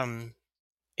just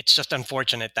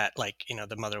unfortunate that, like,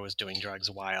 the mother was doing drugs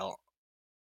while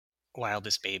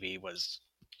this baby was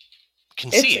It's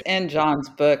conceived. in John's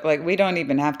book. Like, we don't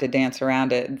even have to dance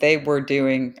around it. They were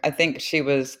doing, I think she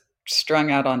was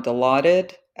strung out on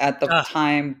Dilaudid at the Ugh,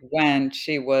 time when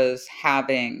she was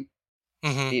having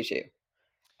Mhm. Bijou,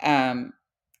 um,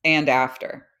 and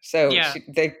after. So Yeah.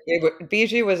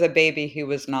 Bijou was a baby who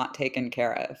was not taken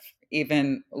care of.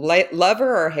 Even love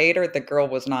her or hate her, the girl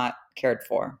was not cared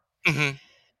for. Mhm.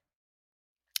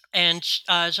 And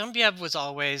Genevieve was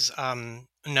always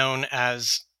known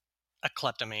as a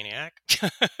kleptomaniac.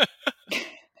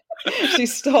 She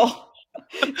stole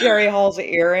Jerry Hall's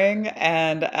earring,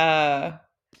 and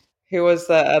who was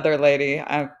the other lady?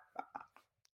 Oh,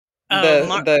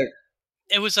 The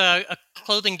it was a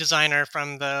clothing designer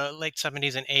from the late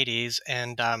 70s and 80s,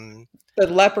 and the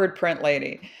leopard print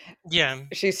lady. yeah,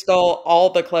 She stole all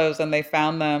the clothes, and they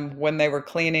found them when they were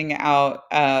cleaning out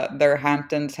their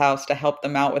Hamptons house to help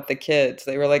them out with the kids.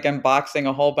 They were like unboxing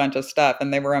a whole bunch of stuff,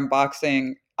 and they were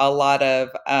unboxing a lot of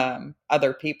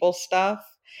other people's stuff.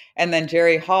 And then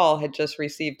Jerry Hall had just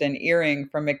received an earring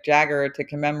from Mick Jagger to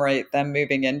commemorate them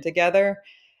moving in together,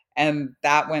 and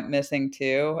that went missing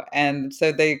too. And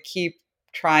so they keep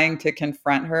trying to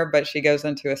confront her, but she goes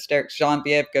into hysterics.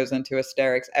 Genevieve goes into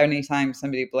hysterics anytime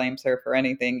somebody blames her for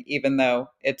anything, even though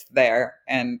it's there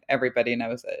and everybody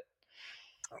knows it.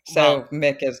 well, So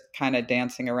Mick is kind of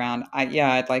dancing around.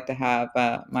 Yeah, I'd like to have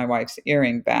my wife's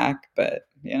earring back, but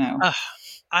uh,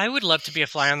 I would love to be a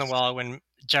fly on the wall when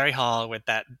Jerry Hall, with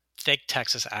that thick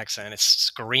Texas accent, is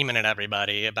screaming at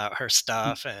everybody about her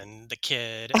stuff and the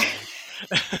kid.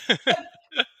 And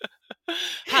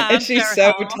hi, and I'm she's Jerry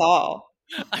so Hall. tall.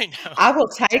 I know. I will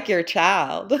take your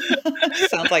child.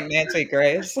 Sounds like Nancy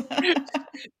Grace.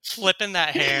 Flipping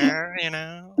that hair,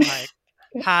 like,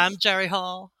 hi, I'm Jerry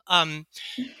Hall.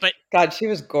 But God, she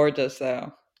was gorgeous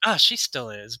though. she still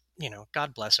is.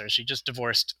 God bless her. She just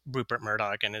divorced Rupert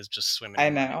Murdoch and is just swimming I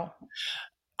in money. know.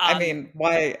 I Um, mean,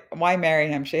 why marry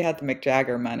him? She had the Mick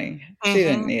Jagger money. She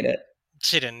didn't mhm. need it.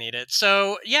 She didn't need it.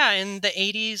 So yeah, in the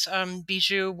 80s,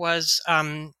 Bijou was,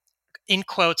 in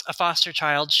quotes, a foster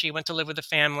child. She went to live with a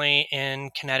family in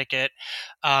Connecticut.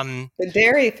 Um, The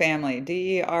Derry family,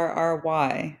 Derry.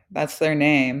 That's their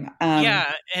name.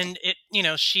 yeah, and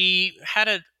she had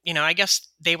I guess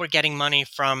they were getting money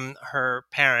from her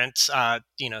parents,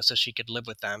 so she could live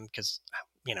with them because,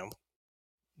 you know,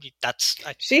 that's,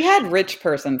 She had rich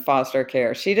person foster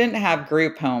care. She didn't have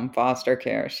group home foster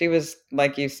care. She was,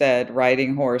 like you said,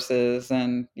 riding horses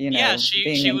and, yeah,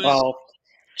 being involved.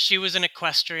 she was an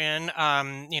equestrian,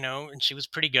 and she was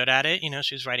pretty good at it.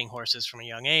 She was riding horses from a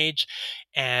young age,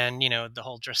 and the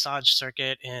whole dressage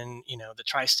circuit in the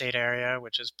tri-state area,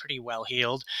 which is pretty well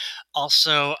heeled.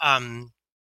 Also,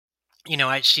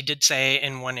 she did say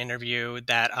in one interview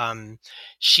that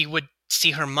she would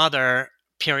see her mother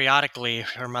periodically.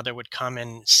 Her mother would come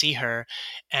and see her,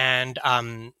 and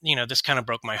this kind of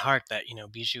broke my heart that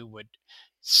Bijou would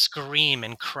scream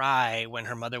and cry when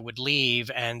her mother would leave,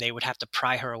 and they would have to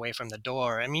pry her away from the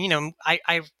door. I mean,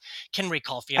 I can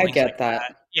recall I feelings like get that.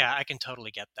 that. Yeah, I can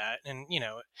totally get that, and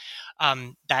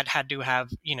that had to have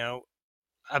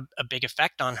a big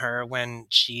effect on her when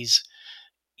she's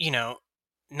you know,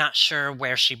 not sure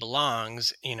where she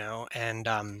belongs,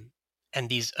 and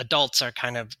these adults are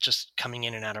kind of just coming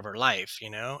in and out of her life,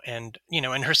 and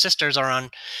her sisters are on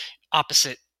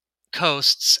opposite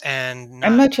coasts and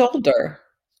I'm not, much older.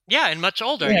 yeah, and much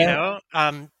older, Yeah.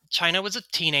 Chynna was a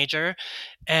teenager,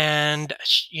 and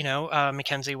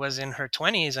Mackenzie was in her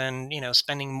 20s, and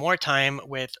spending more time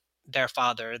with their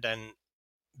father than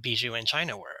Bijou and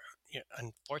Chynna were.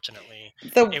 Unfortunately,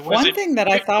 The it one wasn't. thing that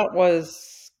I thought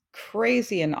was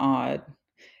crazy and odd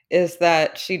is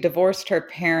that she divorced her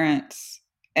parents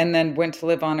and then went to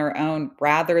live on her own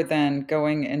rather than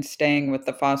going and staying with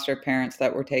the foster parents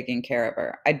that were taking care of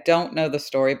her. I don't know the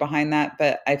story behind that,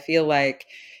 but I feel like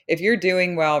if you're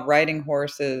doing well riding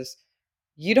horses,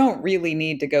 you don't really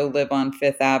need to go live on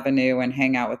Fifth Avenue and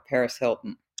hang out with Paris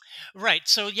Hilton. Right.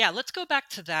 So yeah, let's go back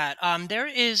to that. There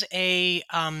is a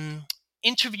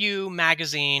interview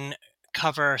magazine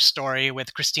cover story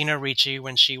with Christina Ricci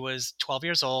when she was 12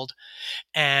 years old,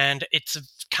 and it's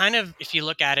kind of, if you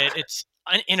look at it, it's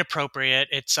inappropriate.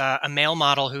 It's a male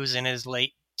model who's in his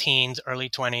late teens, early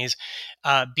 20s,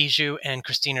 Bijou and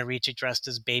Christina Ricci dressed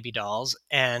as baby dolls,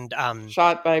 and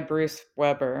Shot by Bruce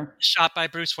Weber. shot by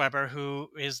Bruce Weber, who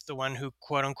is the one who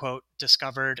quote unquote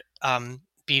discovered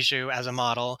Bijou as a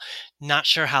model. Not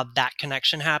sure how that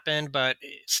connection happened, but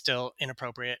it's still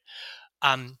inappropriate.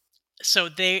 Um, so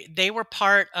they were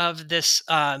part of this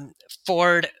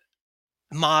Ford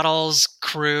models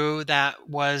crew that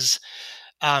was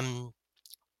um,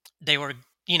 they were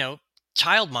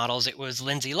child models. It was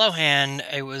Lindsay Lohan,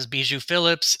 it was Bijou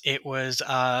Phillips, it was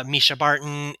Misha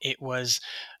Barton, it was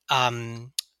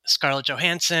um, Scarlett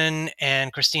Johansson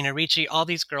and Christina Ricci. All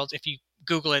these girls, if you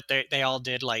Google it, they all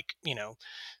did, like,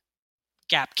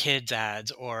 Gap Kids ads,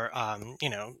 or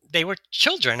they were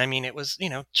children. I mean, it was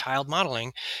child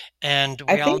modeling, and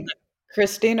I we all. think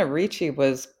Christina Ricci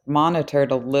was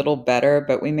monitored a little better,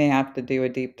 but we may have to do a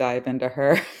deep dive into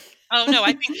her. Oh no,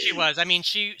 I think she was. I mean,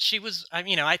 she was.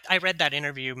 I read that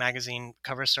interview magazine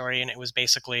cover story, and it was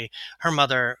basically her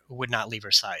mother would not leave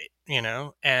her sight.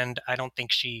 And I don't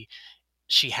think she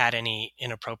had any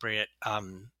inappropriate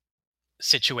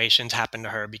situations happen to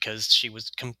her because she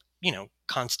was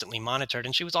constantly monitored,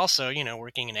 and she was also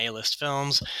working in A-list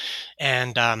films,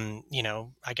 and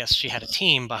I guess she had a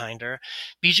team behind her.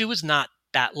 Bijou was not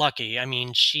that lucky. I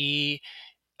mean, she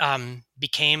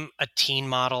became a teen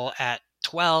model at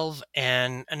 12,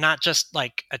 and not just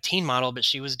like a teen model, but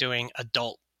she was doing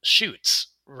adult shoots,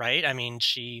 right? I mean,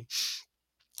 she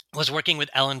was working with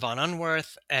Ellen von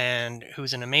Unworth, and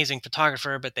who's an amazing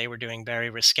photographer, but they were doing very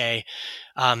risque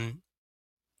um,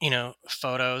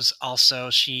 photos. Also,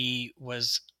 she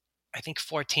was, I think,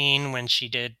 14 when she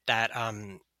did that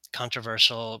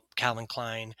controversial Calvin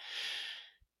Klein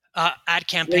ad Where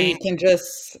campaign. you can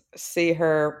just see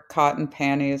her cotton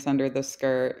panties under the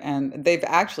skirt, and they've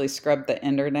actually scrubbed the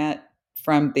internet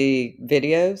from the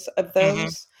videos of Hmm.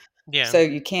 those, Yeah. so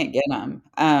you can't get them.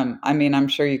 I mean, I'm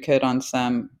sure you could on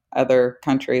some other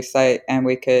country site, and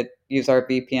we could use our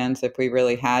VPNs if we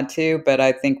really had to, but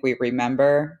I think we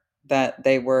remember that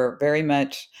they were very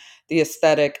much the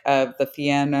aesthetic of the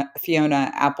Fiona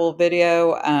Apple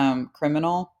video,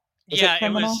 Criminal. Was it Yeah, it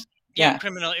Criminal? was. Yeah, Yeah.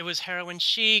 criminal. It was heroin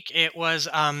chic. It was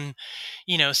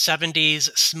 70s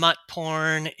smut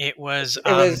porn. It was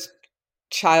It was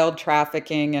child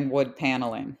trafficking and wood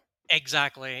paneling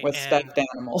exactly. with And stuffed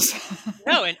animals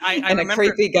no, and I and a remember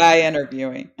creepy guy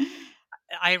interviewing.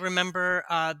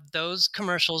 those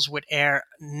commercials would air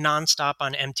nonstop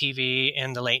on MTV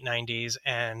in the late 90s,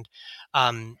 and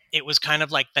it was kind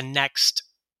of like the next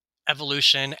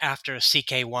evolution after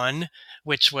CK1,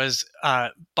 which was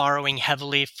borrowing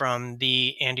heavily from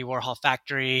the Andy Warhol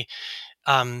factory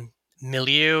um,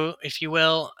 milieu, if you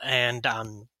will, and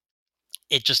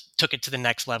it just took it to the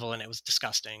next level, and it was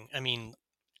disgusting. I mean,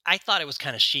 I thought it was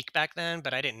kind of chic back then,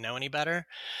 but I didn't know any better.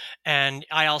 And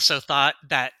I also thought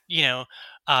that,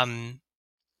 um,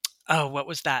 oh, what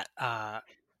was that?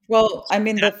 Well, I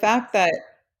mean, the That fact that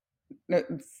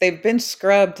they've been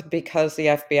scrubbed because the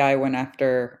FBI went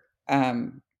after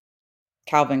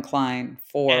Calvin Klein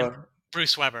and for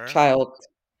Bruce Weber, child.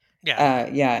 yeah,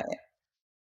 Yeah.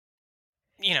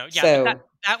 yeah, but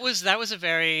that So that was a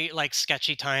very like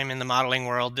sketchy time in the modeling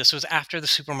world. This was after the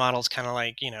supermodels kind of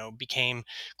like became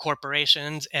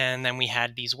corporations, and then we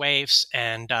had these waifs,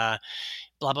 and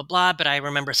blah blah blah. But I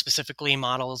remember specifically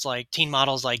teen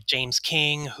models like James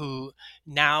King, who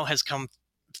now has come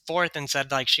forth and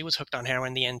said like she was hooked on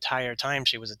heroin the entire time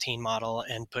she was a teen model,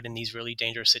 and put in these really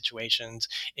dangerous situations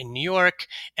in New York,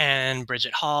 and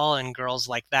Bridget Hall and girls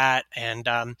like that. And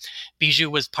Bijou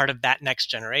was part of that next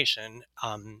generation.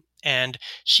 And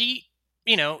she,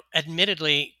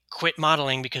 admittedly quit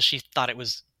modeling because she thought it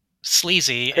was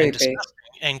sleazy and creepy. disgusting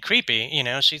and creepy.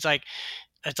 She's like,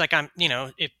 it's like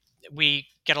if we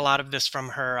get a lot of this from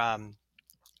her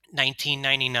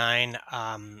 1999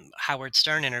 Howard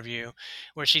Stern interview,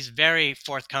 where she's very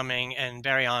forthcoming and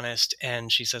very honest,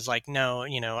 and she says like, no,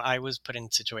 I was put in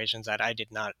situations that I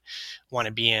did not want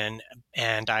to be in,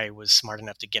 and I was smart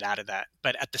enough to get out of that.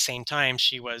 But at the same time,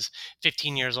 she was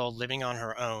 15 years old, living on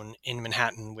her own in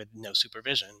Manhattan with no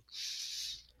supervision.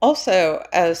 Also,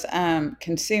 as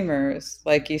consumers,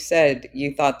 like you said,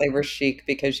 you thought they were chic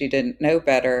because you didn't know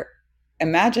better.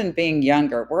 Imagine being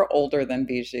younger. We're older than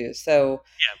Bijou, so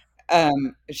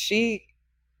Um, she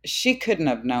she couldn't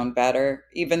have known better,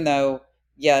 even though,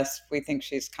 yes, we think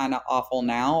she's kind of awful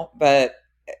now, but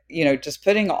just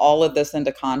putting all of this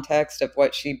into context of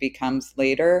what she becomes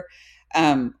later,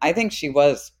 I think she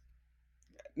was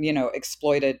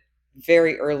exploited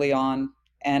very early on.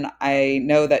 And I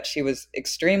know that she was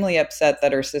extremely upset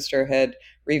that her sister had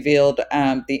revealed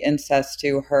the incest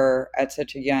to her at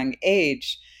such a young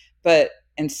age. But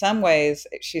in some ways,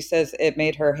 she says it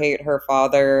made her hate her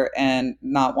father and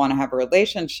not want to have a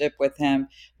relationship with him,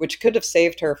 which could have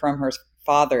saved her from her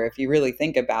father if you really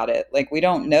think about it. Like, we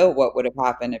don't know what would have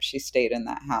happened if she stayed in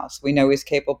that house. We know he's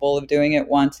capable of doing it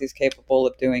once, he's capable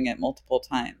of doing it multiple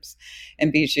times.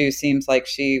 And Bijou seems like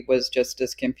she was just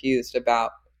as confused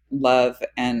about love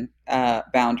and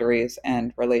boundaries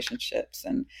and relationships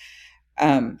and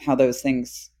how those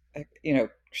things,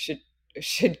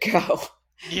 should go,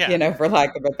 Yeah. for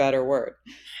lack of a better word.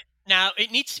 Now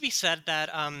it needs to be said that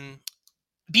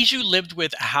Bijou lived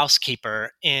with a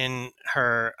housekeeper in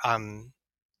her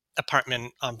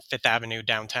apartment on Fifth Avenue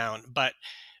downtown, but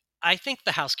I think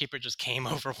the housekeeper just came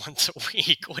over once a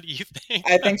week. What do you think?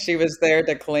 I think she was there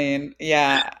to clean.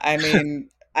 Yeah, I mean,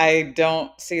 I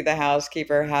don't see the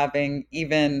housekeeper having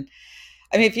even,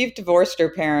 I mean, if you've divorced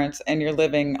your parents and you're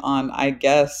living on, I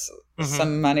guess, Hmm.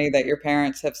 some money that your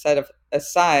parents have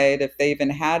aside, if they even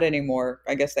had any more,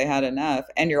 I guess they had enough,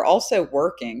 and you're also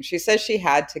working. She says she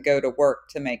had to go to work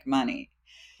to make money.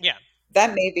 Yeah.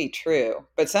 That may be true,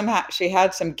 but somehow she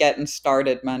had some getting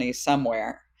started money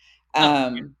somewhere. Oh, yeah.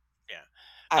 Um, Yeah.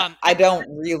 I don't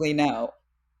really know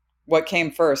what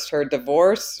came first, her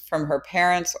divorce from her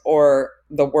parents or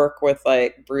the work with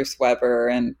like Bruce Weber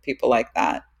and people like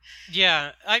that.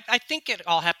 Yeah, I think it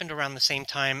all happened around the same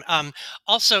time.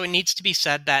 Also, it needs to be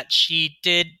said that she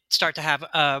did start to have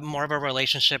more of a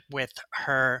relationship with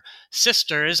her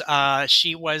sisters.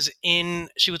 She was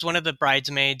one of the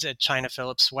bridesmaids at Chynna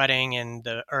Phillips' wedding in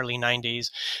the early '90s.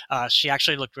 She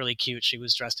actually looked really cute. She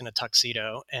was dressed in a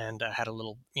tuxedo and had a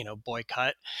little, boy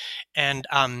cut. And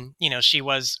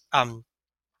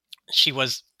she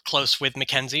was close with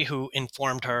Mackenzie, who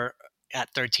informed her at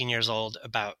 13 years old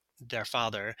about their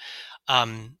father.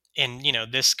 And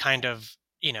this kind of,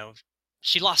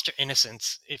 she lost her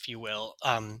innocence, if you will,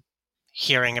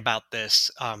 hearing about this.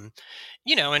 And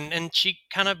she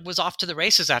kind of was off to the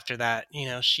races after that.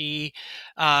 She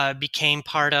became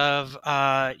part of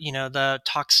the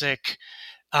toxic,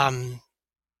 um,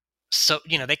 so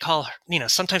they call her,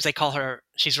 sometimes they call her,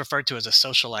 she's referred to as a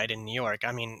socialite in New York.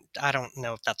 I mean, I don't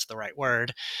know if that's the right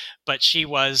word, but she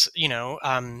was,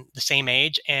 the same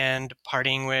age and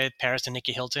partying with Paris and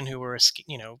Nikki Hilton, who were,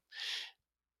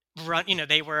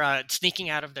 they were sneaking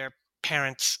out of their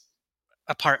parents'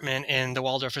 apartment in the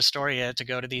Waldorf Astoria to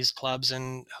go to these clubs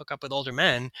and hook up with older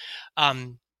men.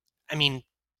 Um, i mean,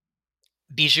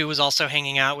 Bijou was also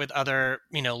hanging out with other,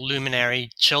 luminary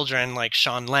children like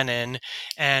Sean Lennon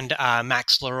and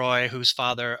Max Leroy, whose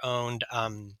father owned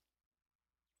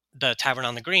the Tavern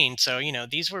on the Green. So,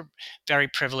 these were very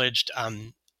privileged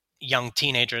young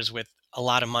teenagers with a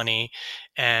lot of money,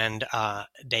 and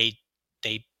they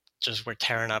just were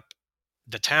tearing up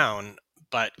the town.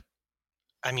 But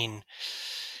I mean,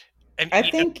 and, I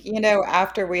think,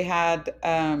 after we had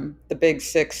the big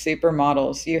six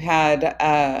supermodels, you had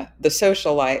the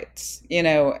socialites,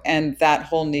 and that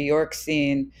whole New York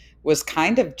scene was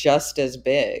kind of just as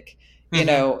big.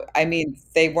 mhm. I mean,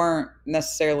 they weren't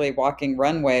necessarily walking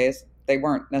runways, they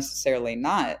weren't necessarily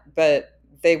not, but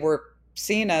they were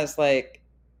seen as like,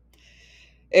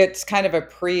 it's kind of a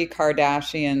pre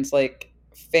Kardashians, like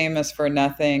famous for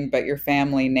nothing but your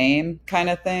family name kind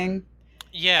of thing.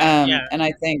 Yeah, yeah, And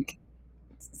I think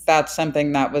that's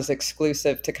something that was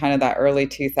exclusive to kind of that early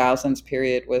 2000s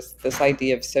period, was this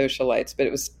idea of socialites, but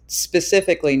it was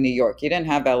specifically New York. You didn't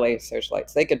have LA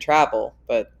socialites. They could travel,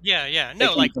 but yeah. they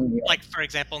No, came from New York. like for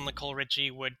example, Nicole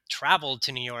Richie would travel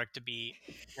to New York to be,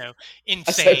 you know, A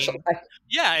insane. socialite.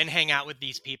 Yeah, and hang out with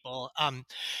these people.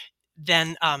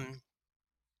 Then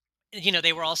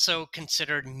they were also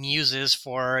considered muses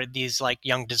for these like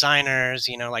young designers,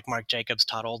 like Marc Jacobs,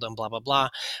 Todd Oldham, blah blah blah.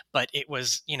 But it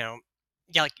was,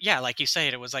 like you say,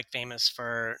 it was like famous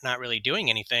for not really doing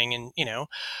anything, and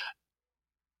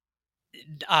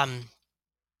um,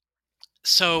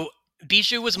 so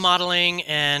Bijou was modeling,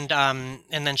 and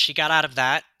then she got out of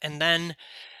that, and then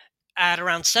at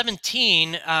around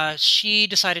 17, she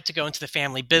decided to go into the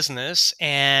family business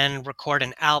and record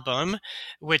an album,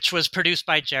 which was produced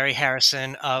by Jerry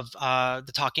Harrison of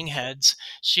the Talking Heads.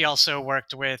 She also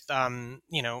worked with,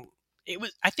 it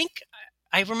was, I think,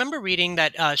 I remember reading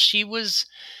that she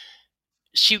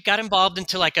got involved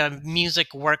into like a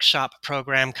music workshop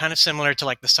program, kind of similar to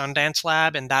like the Sundance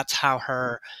Lab, and that's how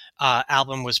her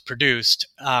album was produced.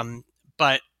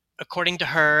 But according to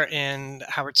her in the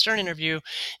Howard Stern interview,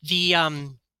 the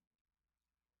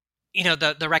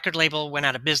the record label went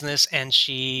out of business, and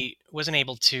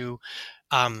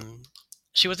um,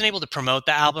 she wasn't able to promote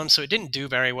the album, so it didn't do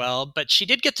very well. But she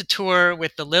did get to tour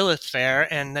with the Lilith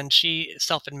Fair, and then she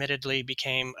self-admittedly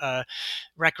became a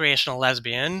recreational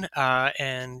lesbian,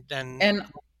 and then And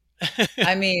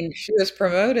I mean, she was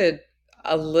promoted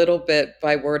a little bit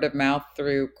by word of mouth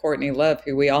through Courtney Love,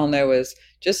 who we all know is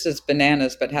just as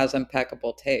bananas, but has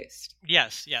impeccable taste.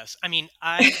 yes, yes. I mean,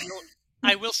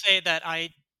 I will say that I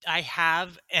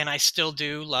have and I still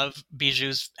do love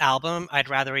Bijou's album. I'd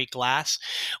rather eat glass,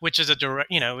 which is a direct,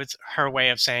 it's her way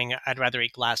of saying I'd rather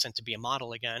eat glass than to be a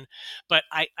model again. But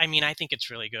I mean, I think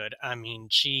it's really good. I mean,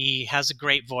 she has a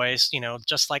great voice,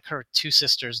 just like her two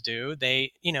sisters do.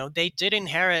 They did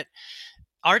inherit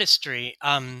artistry.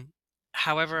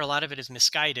 However, a lot of it is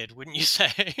misguided, wouldn't you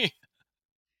say?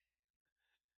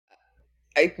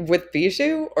 with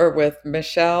Bijou or with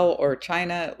Michelle or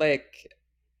China, like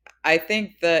I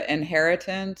think the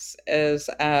inheritance is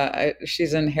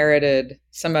she's inherited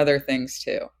some other things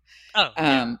too. Oh,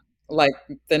 yeah. um, like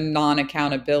the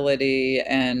non-accountability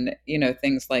and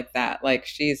things like that. Like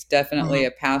she's definitely Mhm.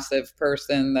 a passive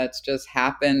person that's just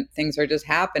happened. Things are just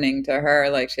happening to her.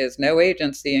 Like she has no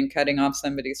agency in cutting off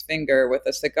somebody's finger with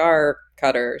a cigar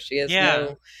cutter. She has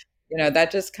Yeah. no,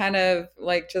 that just kind of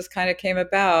came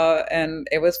about, and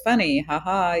it was funny,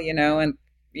 haha. And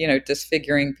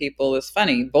disfiguring people is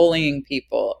funny. Bullying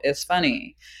people is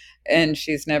funny, and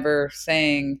she's never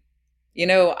saying,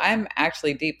 I'm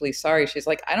actually deeply sorry. She's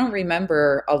like, I don't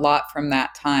remember a lot from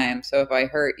that time. So if I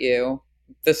hurt you,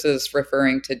 this is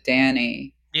referring to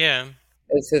Danny. Yeah.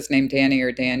 Is his name Danny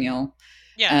or Daniel?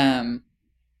 Yeah. Um,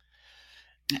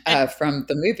 And from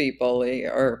the movie Bully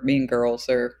or Mean Girls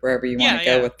or wherever you want to yeah,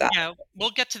 go yeah, with that. yeah.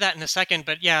 We'll get to that in a second,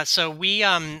 but yeah. So we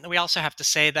also have to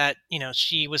say that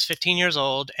she was 15 years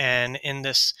old and in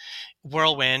this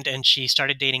whirlwind, and she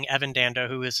started dating Evan Dando,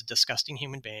 who is a disgusting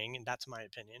human being, and that's my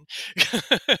opinion.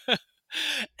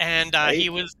 And I,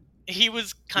 he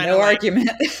was kind of no like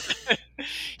argument.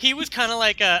 he was kind of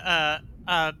like a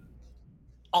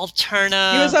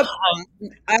He was alterna a,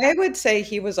 punk. I would say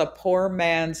he was a poor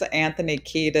man's Anthony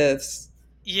Kiedis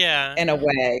Yeah, in a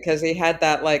way, because he had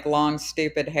that like long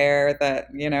stupid hair that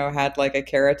had like a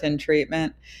keratin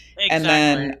treatment, and exactly.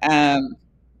 then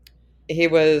he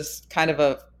was kind of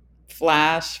a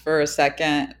flash for a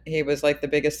second. He was like the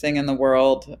biggest thing in the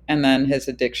world, and then his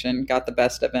addiction got the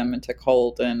best of him and took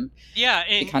hold, and Yeah,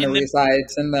 he kind in of the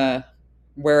resides in the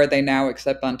where are they now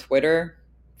except on Twitter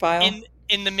file.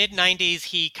 in the mid 90s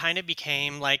he kind of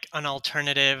became like an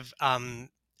alternative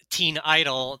teen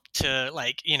idol to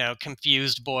like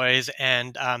confused boys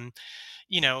and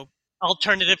you know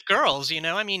alternative girls.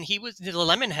 I mean, he was the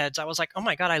Lemonheads. I was like, oh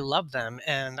my god, I love them.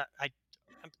 And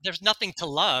there's nothing to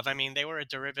love. I mean, they were a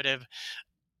derivative,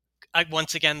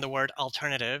 once again, the word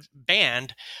alternative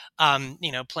band,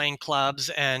 playing clubs,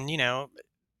 and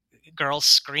girls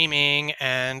screaming,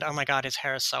 and oh my god, his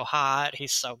hair is so hot,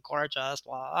 he's so gorgeous,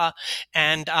 blah, blah.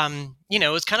 And it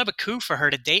was kind of a coup for her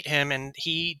to date him, and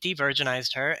he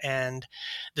de-virginized her. And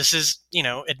this is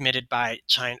admitted by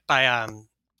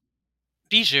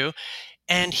Bijou.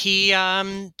 And he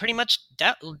pretty much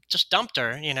just dumped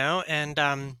her, and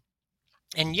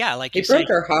yeah, like He you say, broke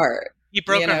her heart. he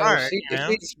broke her heart,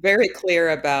 She's very clear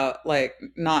about like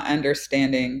not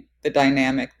understanding the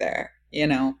dynamic there.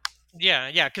 Yeah,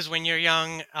 yeah, because when you're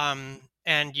young,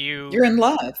 and You're in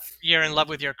love. you're in love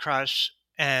with your crush,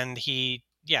 and he,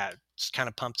 yeah, just kind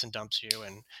of pumps and dumps you,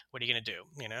 and what are you gonna do,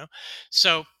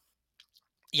 So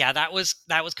yeah, that was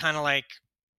kind of like,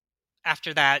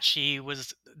 after that she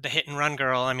was the hit and run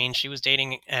girl. I mean, she was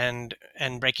dating and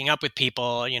breaking up with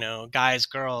people, guys,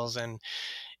 girls, and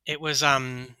it was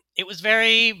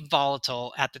very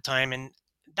volatile at the time. And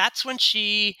that's when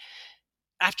she,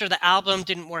 after the album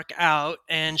didn't work out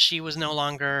and she was no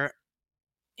longer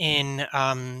in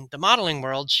the modeling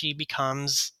world, she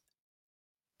becomes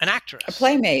an A actress.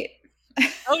 playmate.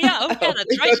 Oh yeah, oh yeah, Oh, that's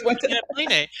we right. both She went to became a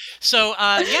playmate. So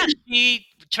yeah, she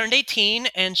turned 18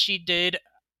 and she did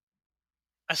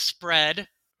a spread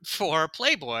for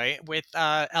Playboy with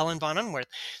Ellen von Unworth.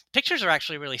 Pictures are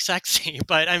actually really sexy,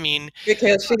 but I mean,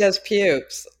 because she has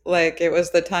pubes. Like it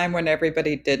was the time when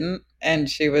everybody didn't, and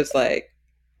she was like,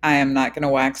 "I am not going to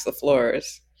wax the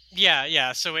floors." yeah,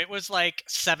 yeah. So it was like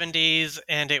 70s,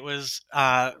 and it was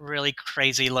really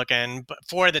crazy looking, but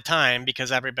for the time,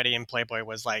 because everybody in Playboy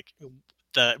was like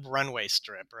the runway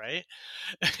strip, right?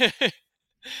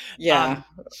 um, Yeah,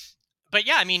 but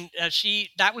yeah, I mean, she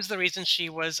that was the reason she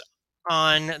was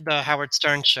on the Howard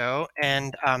Stern show,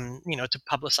 and to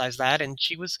publicize that. And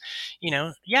she was,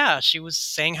 yeah, she was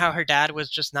saying how her dad was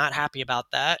just not happy about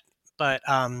that. But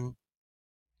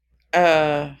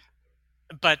uh,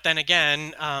 then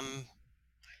again,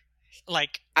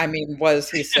 like, I mean, was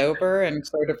he sober and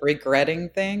sort of regretting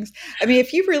things? I mean,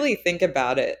 if you really think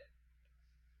about it,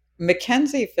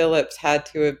 Mackenzie Phillips had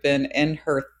to have been in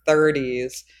her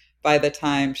 30s by the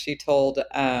time she told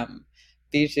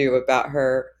Bijou about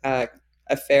her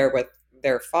affair with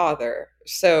their father.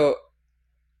 So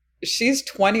she's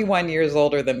 21 years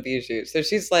older than Bijou. So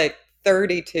she's like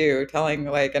 32 telling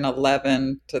like an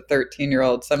 11 to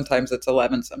 13-year-old, sometimes it's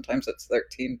 11, sometimes it's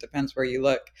 13, depends where you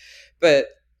look, but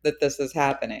that this is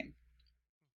happening.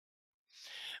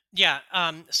 yeah,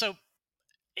 so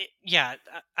yeah,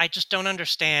 I just don't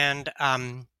understand,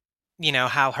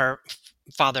 how her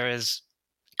father is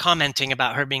commenting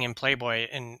about her being in Playboy,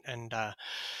 and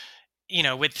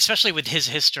with, especially with his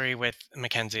history with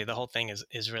Mackenzie, the whole thing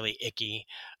is really icky.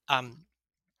 Um,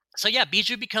 So yeah,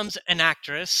 Bijou becomes an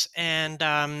actress, and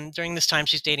during this time,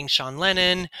 she's dating Sean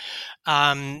Lennon.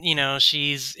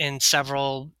 She's in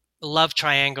several love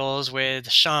triangles with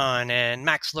Sean and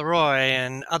Max Leroy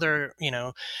and other,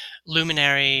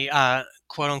 luminary,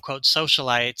 quote unquote,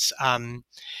 socialites.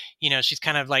 She's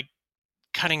kind of like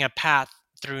cutting a path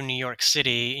through New York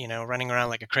City, running around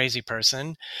like a crazy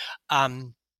person.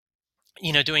 Um,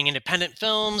 doing independent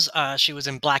films. She was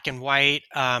in black and white,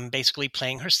 basically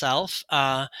playing herself.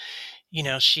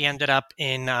 She ended up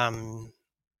in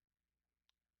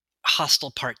Hostel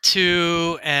Part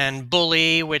 2 and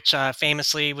Bully, which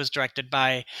famously was directed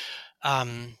by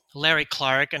Larry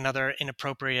Clark, another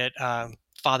inappropriate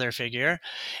father figure.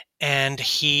 And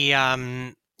he,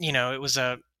 it was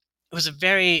a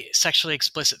very sexually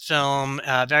explicit film,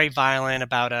 very violent,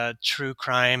 about a true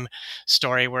crime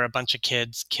story where a bunch of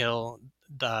kids kill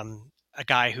a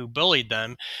guy who bullied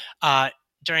them. Uh,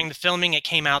 During the filming, it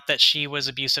came out that she was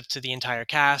abusive to the entire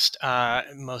cast,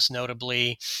 most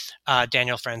notably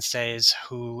Daniel Frances,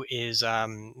 who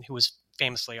was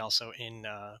famously also in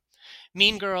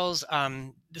Mean Girls.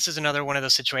 This is another one of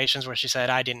those situations where she said,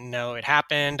 "I didn't know it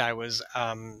happened. I was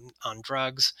on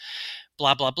drugs."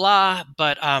 Blah blah blah.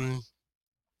 But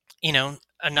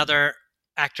another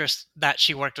actress that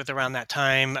she worked with around that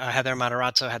time, Heather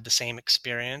Matarazzo, had the same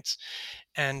experience.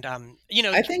 And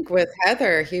I think with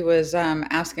Heather, he was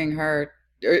asking her,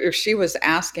 or she was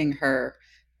asking her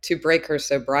to break her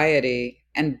sobriety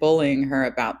and bullying her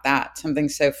about that, something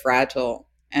so fragile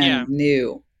yeah, and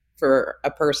new for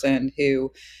a person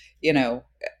who, you know,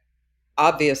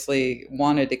 obviously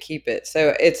wanted to keep it.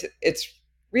 So it's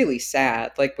really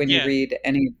sad, like when you yeah, read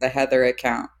any of the Heather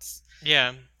accounts.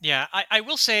 yeah, yeah. I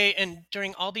will say, and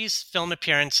during all these film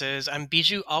appearances,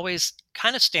 Bijou always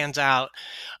kind of stands out.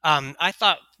 I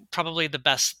thought probably the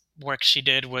best work she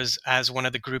did was as one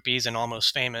of the groupies in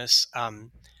Almost Famous.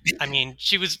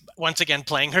 She was once again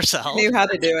playing herself. Knew how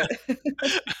to do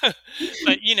it.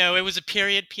 But it was a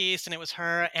period piece, and it was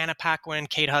her, Anna Paquin,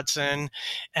 Kate Hudson,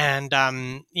 and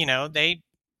they,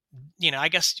 I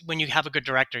guess when you have a good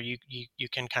director, you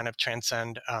can kind of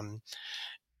transcend,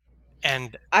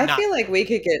 and I not. feel like we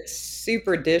could get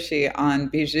super dishy on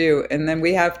Bijou, and then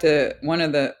we have to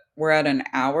we're at an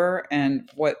hour, and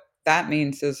what that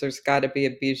means is there's got to be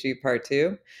a Bijou part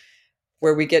two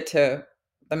where we get to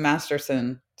the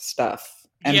Masterson stuff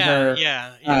and Yeah, her.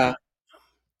 yeah, yeah. Uh,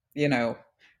 you know,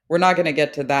 we're not going to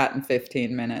get to that in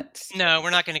 15 minutes. No, we're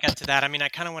not going to get to that. I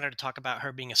kind of wanted to talk about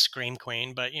her being a scream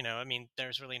queen, but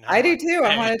there's really not a I do lot too. to I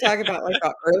say. want to talk about like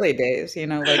the early days,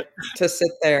 like to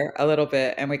sit there a little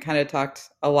bit, and we kind of talked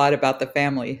a lot about the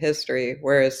family history,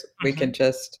 whereas we Hmm. can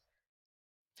just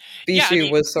Yeah,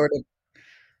 Bijou was sort of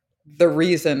the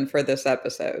reason for this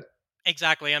episode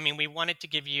exactly. We wanted to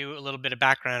give you a little bit of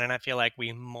background, and I feel like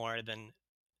we more than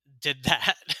did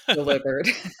that. delivered.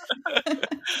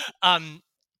 um,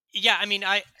 yeah,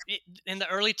 in the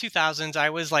early 2000s, I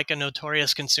was like a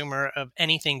notorious consumer of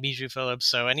anything Bijou Phillips.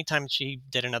 So anytime she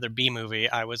did another B movie,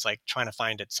 I was like trying to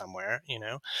find it somewhere.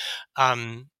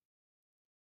 Um,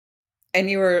 And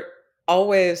you were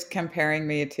always comparing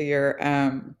me to your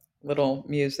little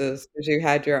muses because you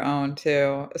had your own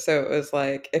too. So it was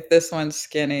like if this one's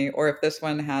skinny or if this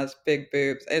one has big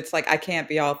boobs, it's like I can't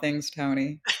be all things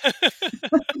Tony.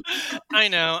 I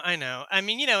know, I know. And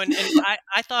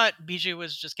I thought Bijou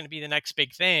was just going to be the next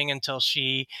big thing until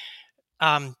she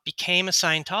became a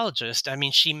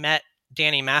Scientologist. She met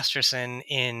Danny Masterson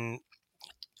in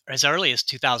as early as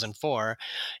 2004,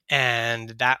 and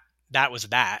that was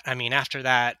that. After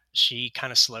that, she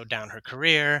kind of slowed down her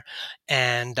career,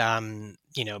 and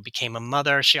became a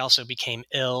mother. She also became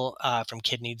ill from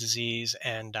kidney disease,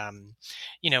 and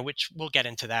which we'll get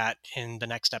into that in the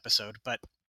next episode. But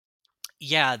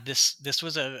yeah, this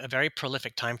was a very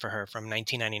prolific time for her from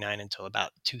 1999 until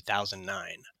about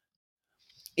 2009.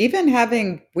 Even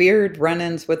having weird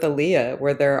run-ins with Aaliyah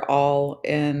where they're all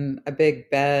in a big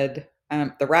bed,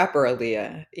 the rapper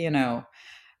Aaliyah,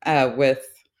 with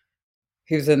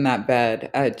who's in that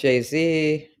bed,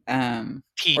 Jay-Z,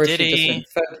 P or is she just Diddy. in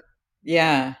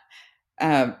yeah,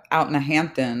 out in the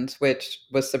Hamptons, which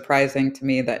was surprising to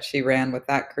me that she ran with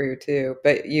that crew too.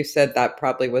 But you said that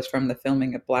probably was from the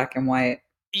filming of Black and White.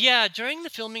 Yeah, during the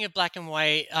filming of Black and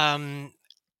White,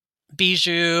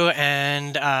 Bijou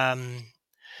and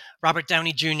Robert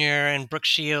Downey Jr. and Brooke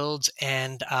Shields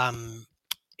and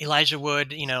Elijah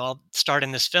Wood, all starred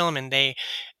in this film, and the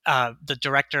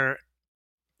director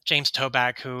James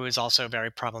Toback, who is also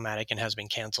very problematic and has been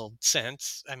canceled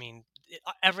since.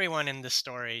 Everyone in this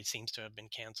story seems to have been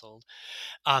canceled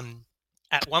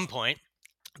at one point.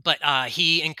 but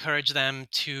he encouraged them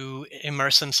to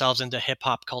immerse themselves into hip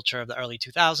hop culture of the early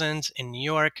 2000s in New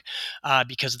York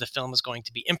because the film was going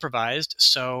to be improvised.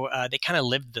 So they kind of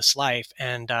lived this life,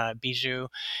 and Bijou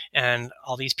and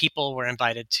all these people were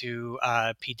invited to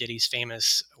P. Diddy's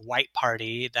famous white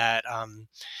party that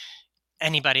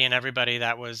anybody and everybody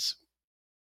that was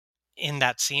in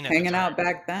that scene at the Hanging time out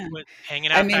back then. was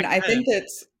hanging I out mean, back I then. think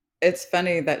it's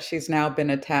funny that she's now been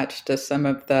attached to some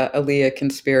of the Aaliyah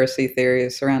conspiracy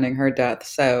theories surrounding her death.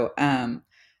 So,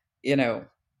 you know,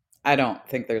 I don't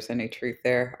think there's any truth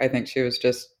there. I think she was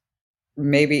just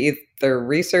maybe either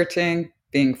researching,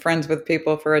 being friends with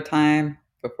people for a time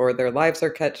before their lives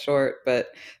are cut short. But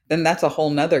then that's a whole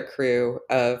nother crew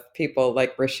of people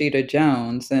like Rashida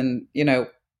Jones and,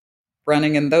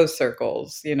 running in those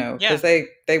circles, Yeah, because they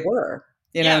were,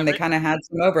 yeah. and they kind of had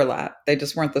some overlap. They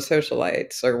just weren't the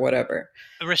socialites or whatever.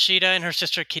 Rashida and her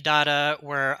sister Kidada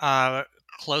were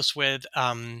close with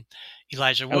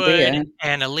Elijah Wood Aaliyah,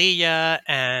 and Aaliyah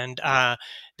and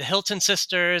the Hilton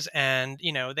sisters, and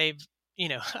they've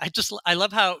I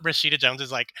love how Rashida Jones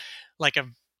is like a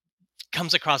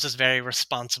comes across as very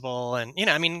responsible, and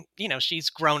I mean, she's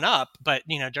grown up, but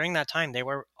during that time they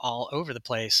were all over the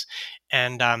place,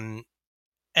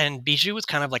 and Bijou was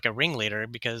kind of like a ringleader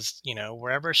because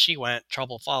wherever she went,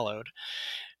 trouble followed.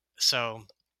 So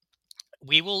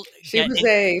we will she get was in.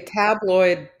 a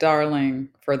tabloid darling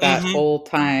for that Mhm. whole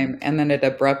time, and then it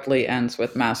abruptly ends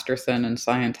with Masterson and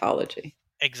Scientology.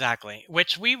 Exactly,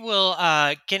 which we will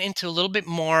get into a little bit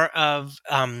more of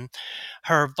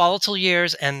her volatile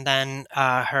years and then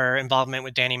her involvement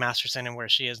with Danny Masterson and where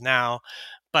she is now.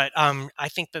 But I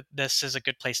think that this is a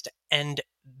good place to end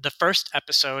the first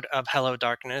episode of Hello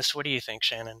Darkness. What do you think,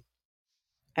 Shannon?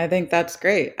 I think that's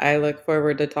great. I look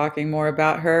forward to talking more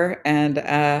about her and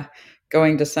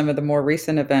going to some of the more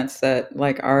recent events that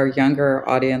like our younger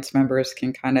audience members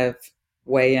can kind of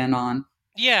weigh in on.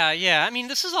 Yeah, yeah. I mean,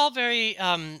 this is all very,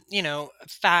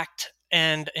 fact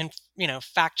and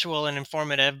factual and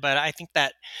informative. But I think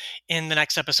that in the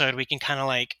next episode we can kind of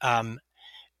like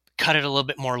cut it a little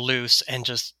bit more loose and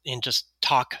just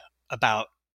talk about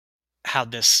how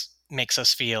this makes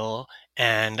us feel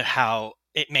and how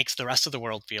it makes the rest of the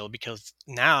world feel because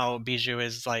now Bijou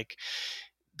is like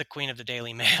the queen of the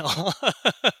Daily Mail.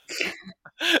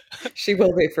 She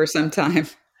will be for some time.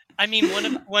 I mean,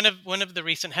 one of the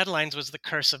recent headlines was the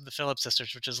curse of the Phillips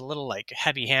sisters, which is a little like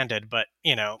heavy-handed, but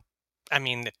I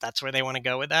mean, if that's where they want to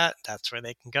go with that, that's where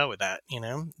they can go with that.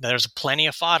 There's plenty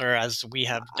of fodder as we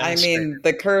have I demonstrated. mean,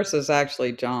 the curse is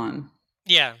actually John.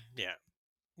 Yeah, yeah.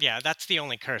 Yeah, that's the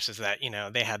only curse is that,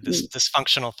 they had this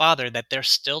dysfunctional father that they're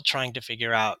still trying to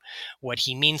figure out what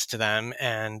he means to them.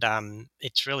 And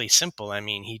it's really simple. I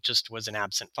mean, he just was an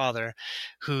absent father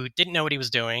who didn't know what he was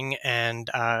doing and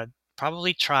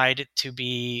probably tried to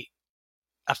be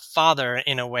a father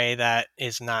in a way that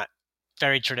is not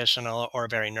very traditional or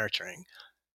very nurturing.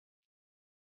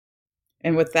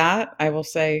 And with that, I will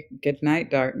say good night,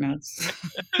 darkness.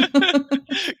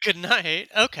 Good night.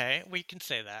 Okay, we can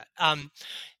say that.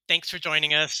 Thanks for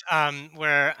joining us.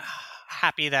 We're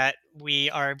happy that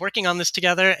we are working on this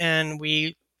together, and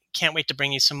we can't wait to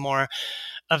bring you some more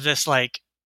of this like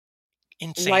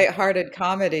insane. Lighthearted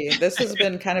comedy. This has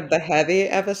been kind of the heavy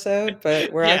episode,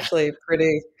 but we're Yeah, actually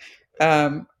pretty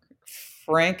um,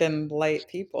 frank and light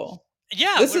people.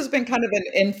 yeah, This has been kind of an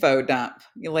info dump.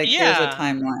 Like, here's a yeah.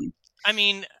 timeline. I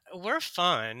mean, we're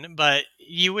fun, but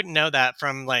you wouldn't know that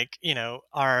from like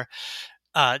our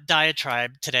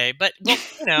diatribe today. But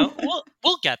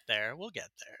we'll get there. We'll get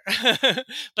there.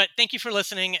 But thank you for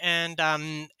listening, and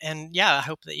yeah, I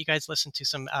hope that you guys listen to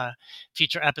some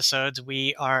future episodes.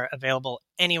 We are available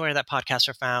anywhere that podcasts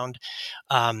are found.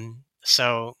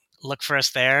 So look for us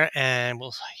there, and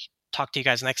we'll talk to you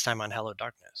guys next time on Hello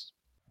Darkness.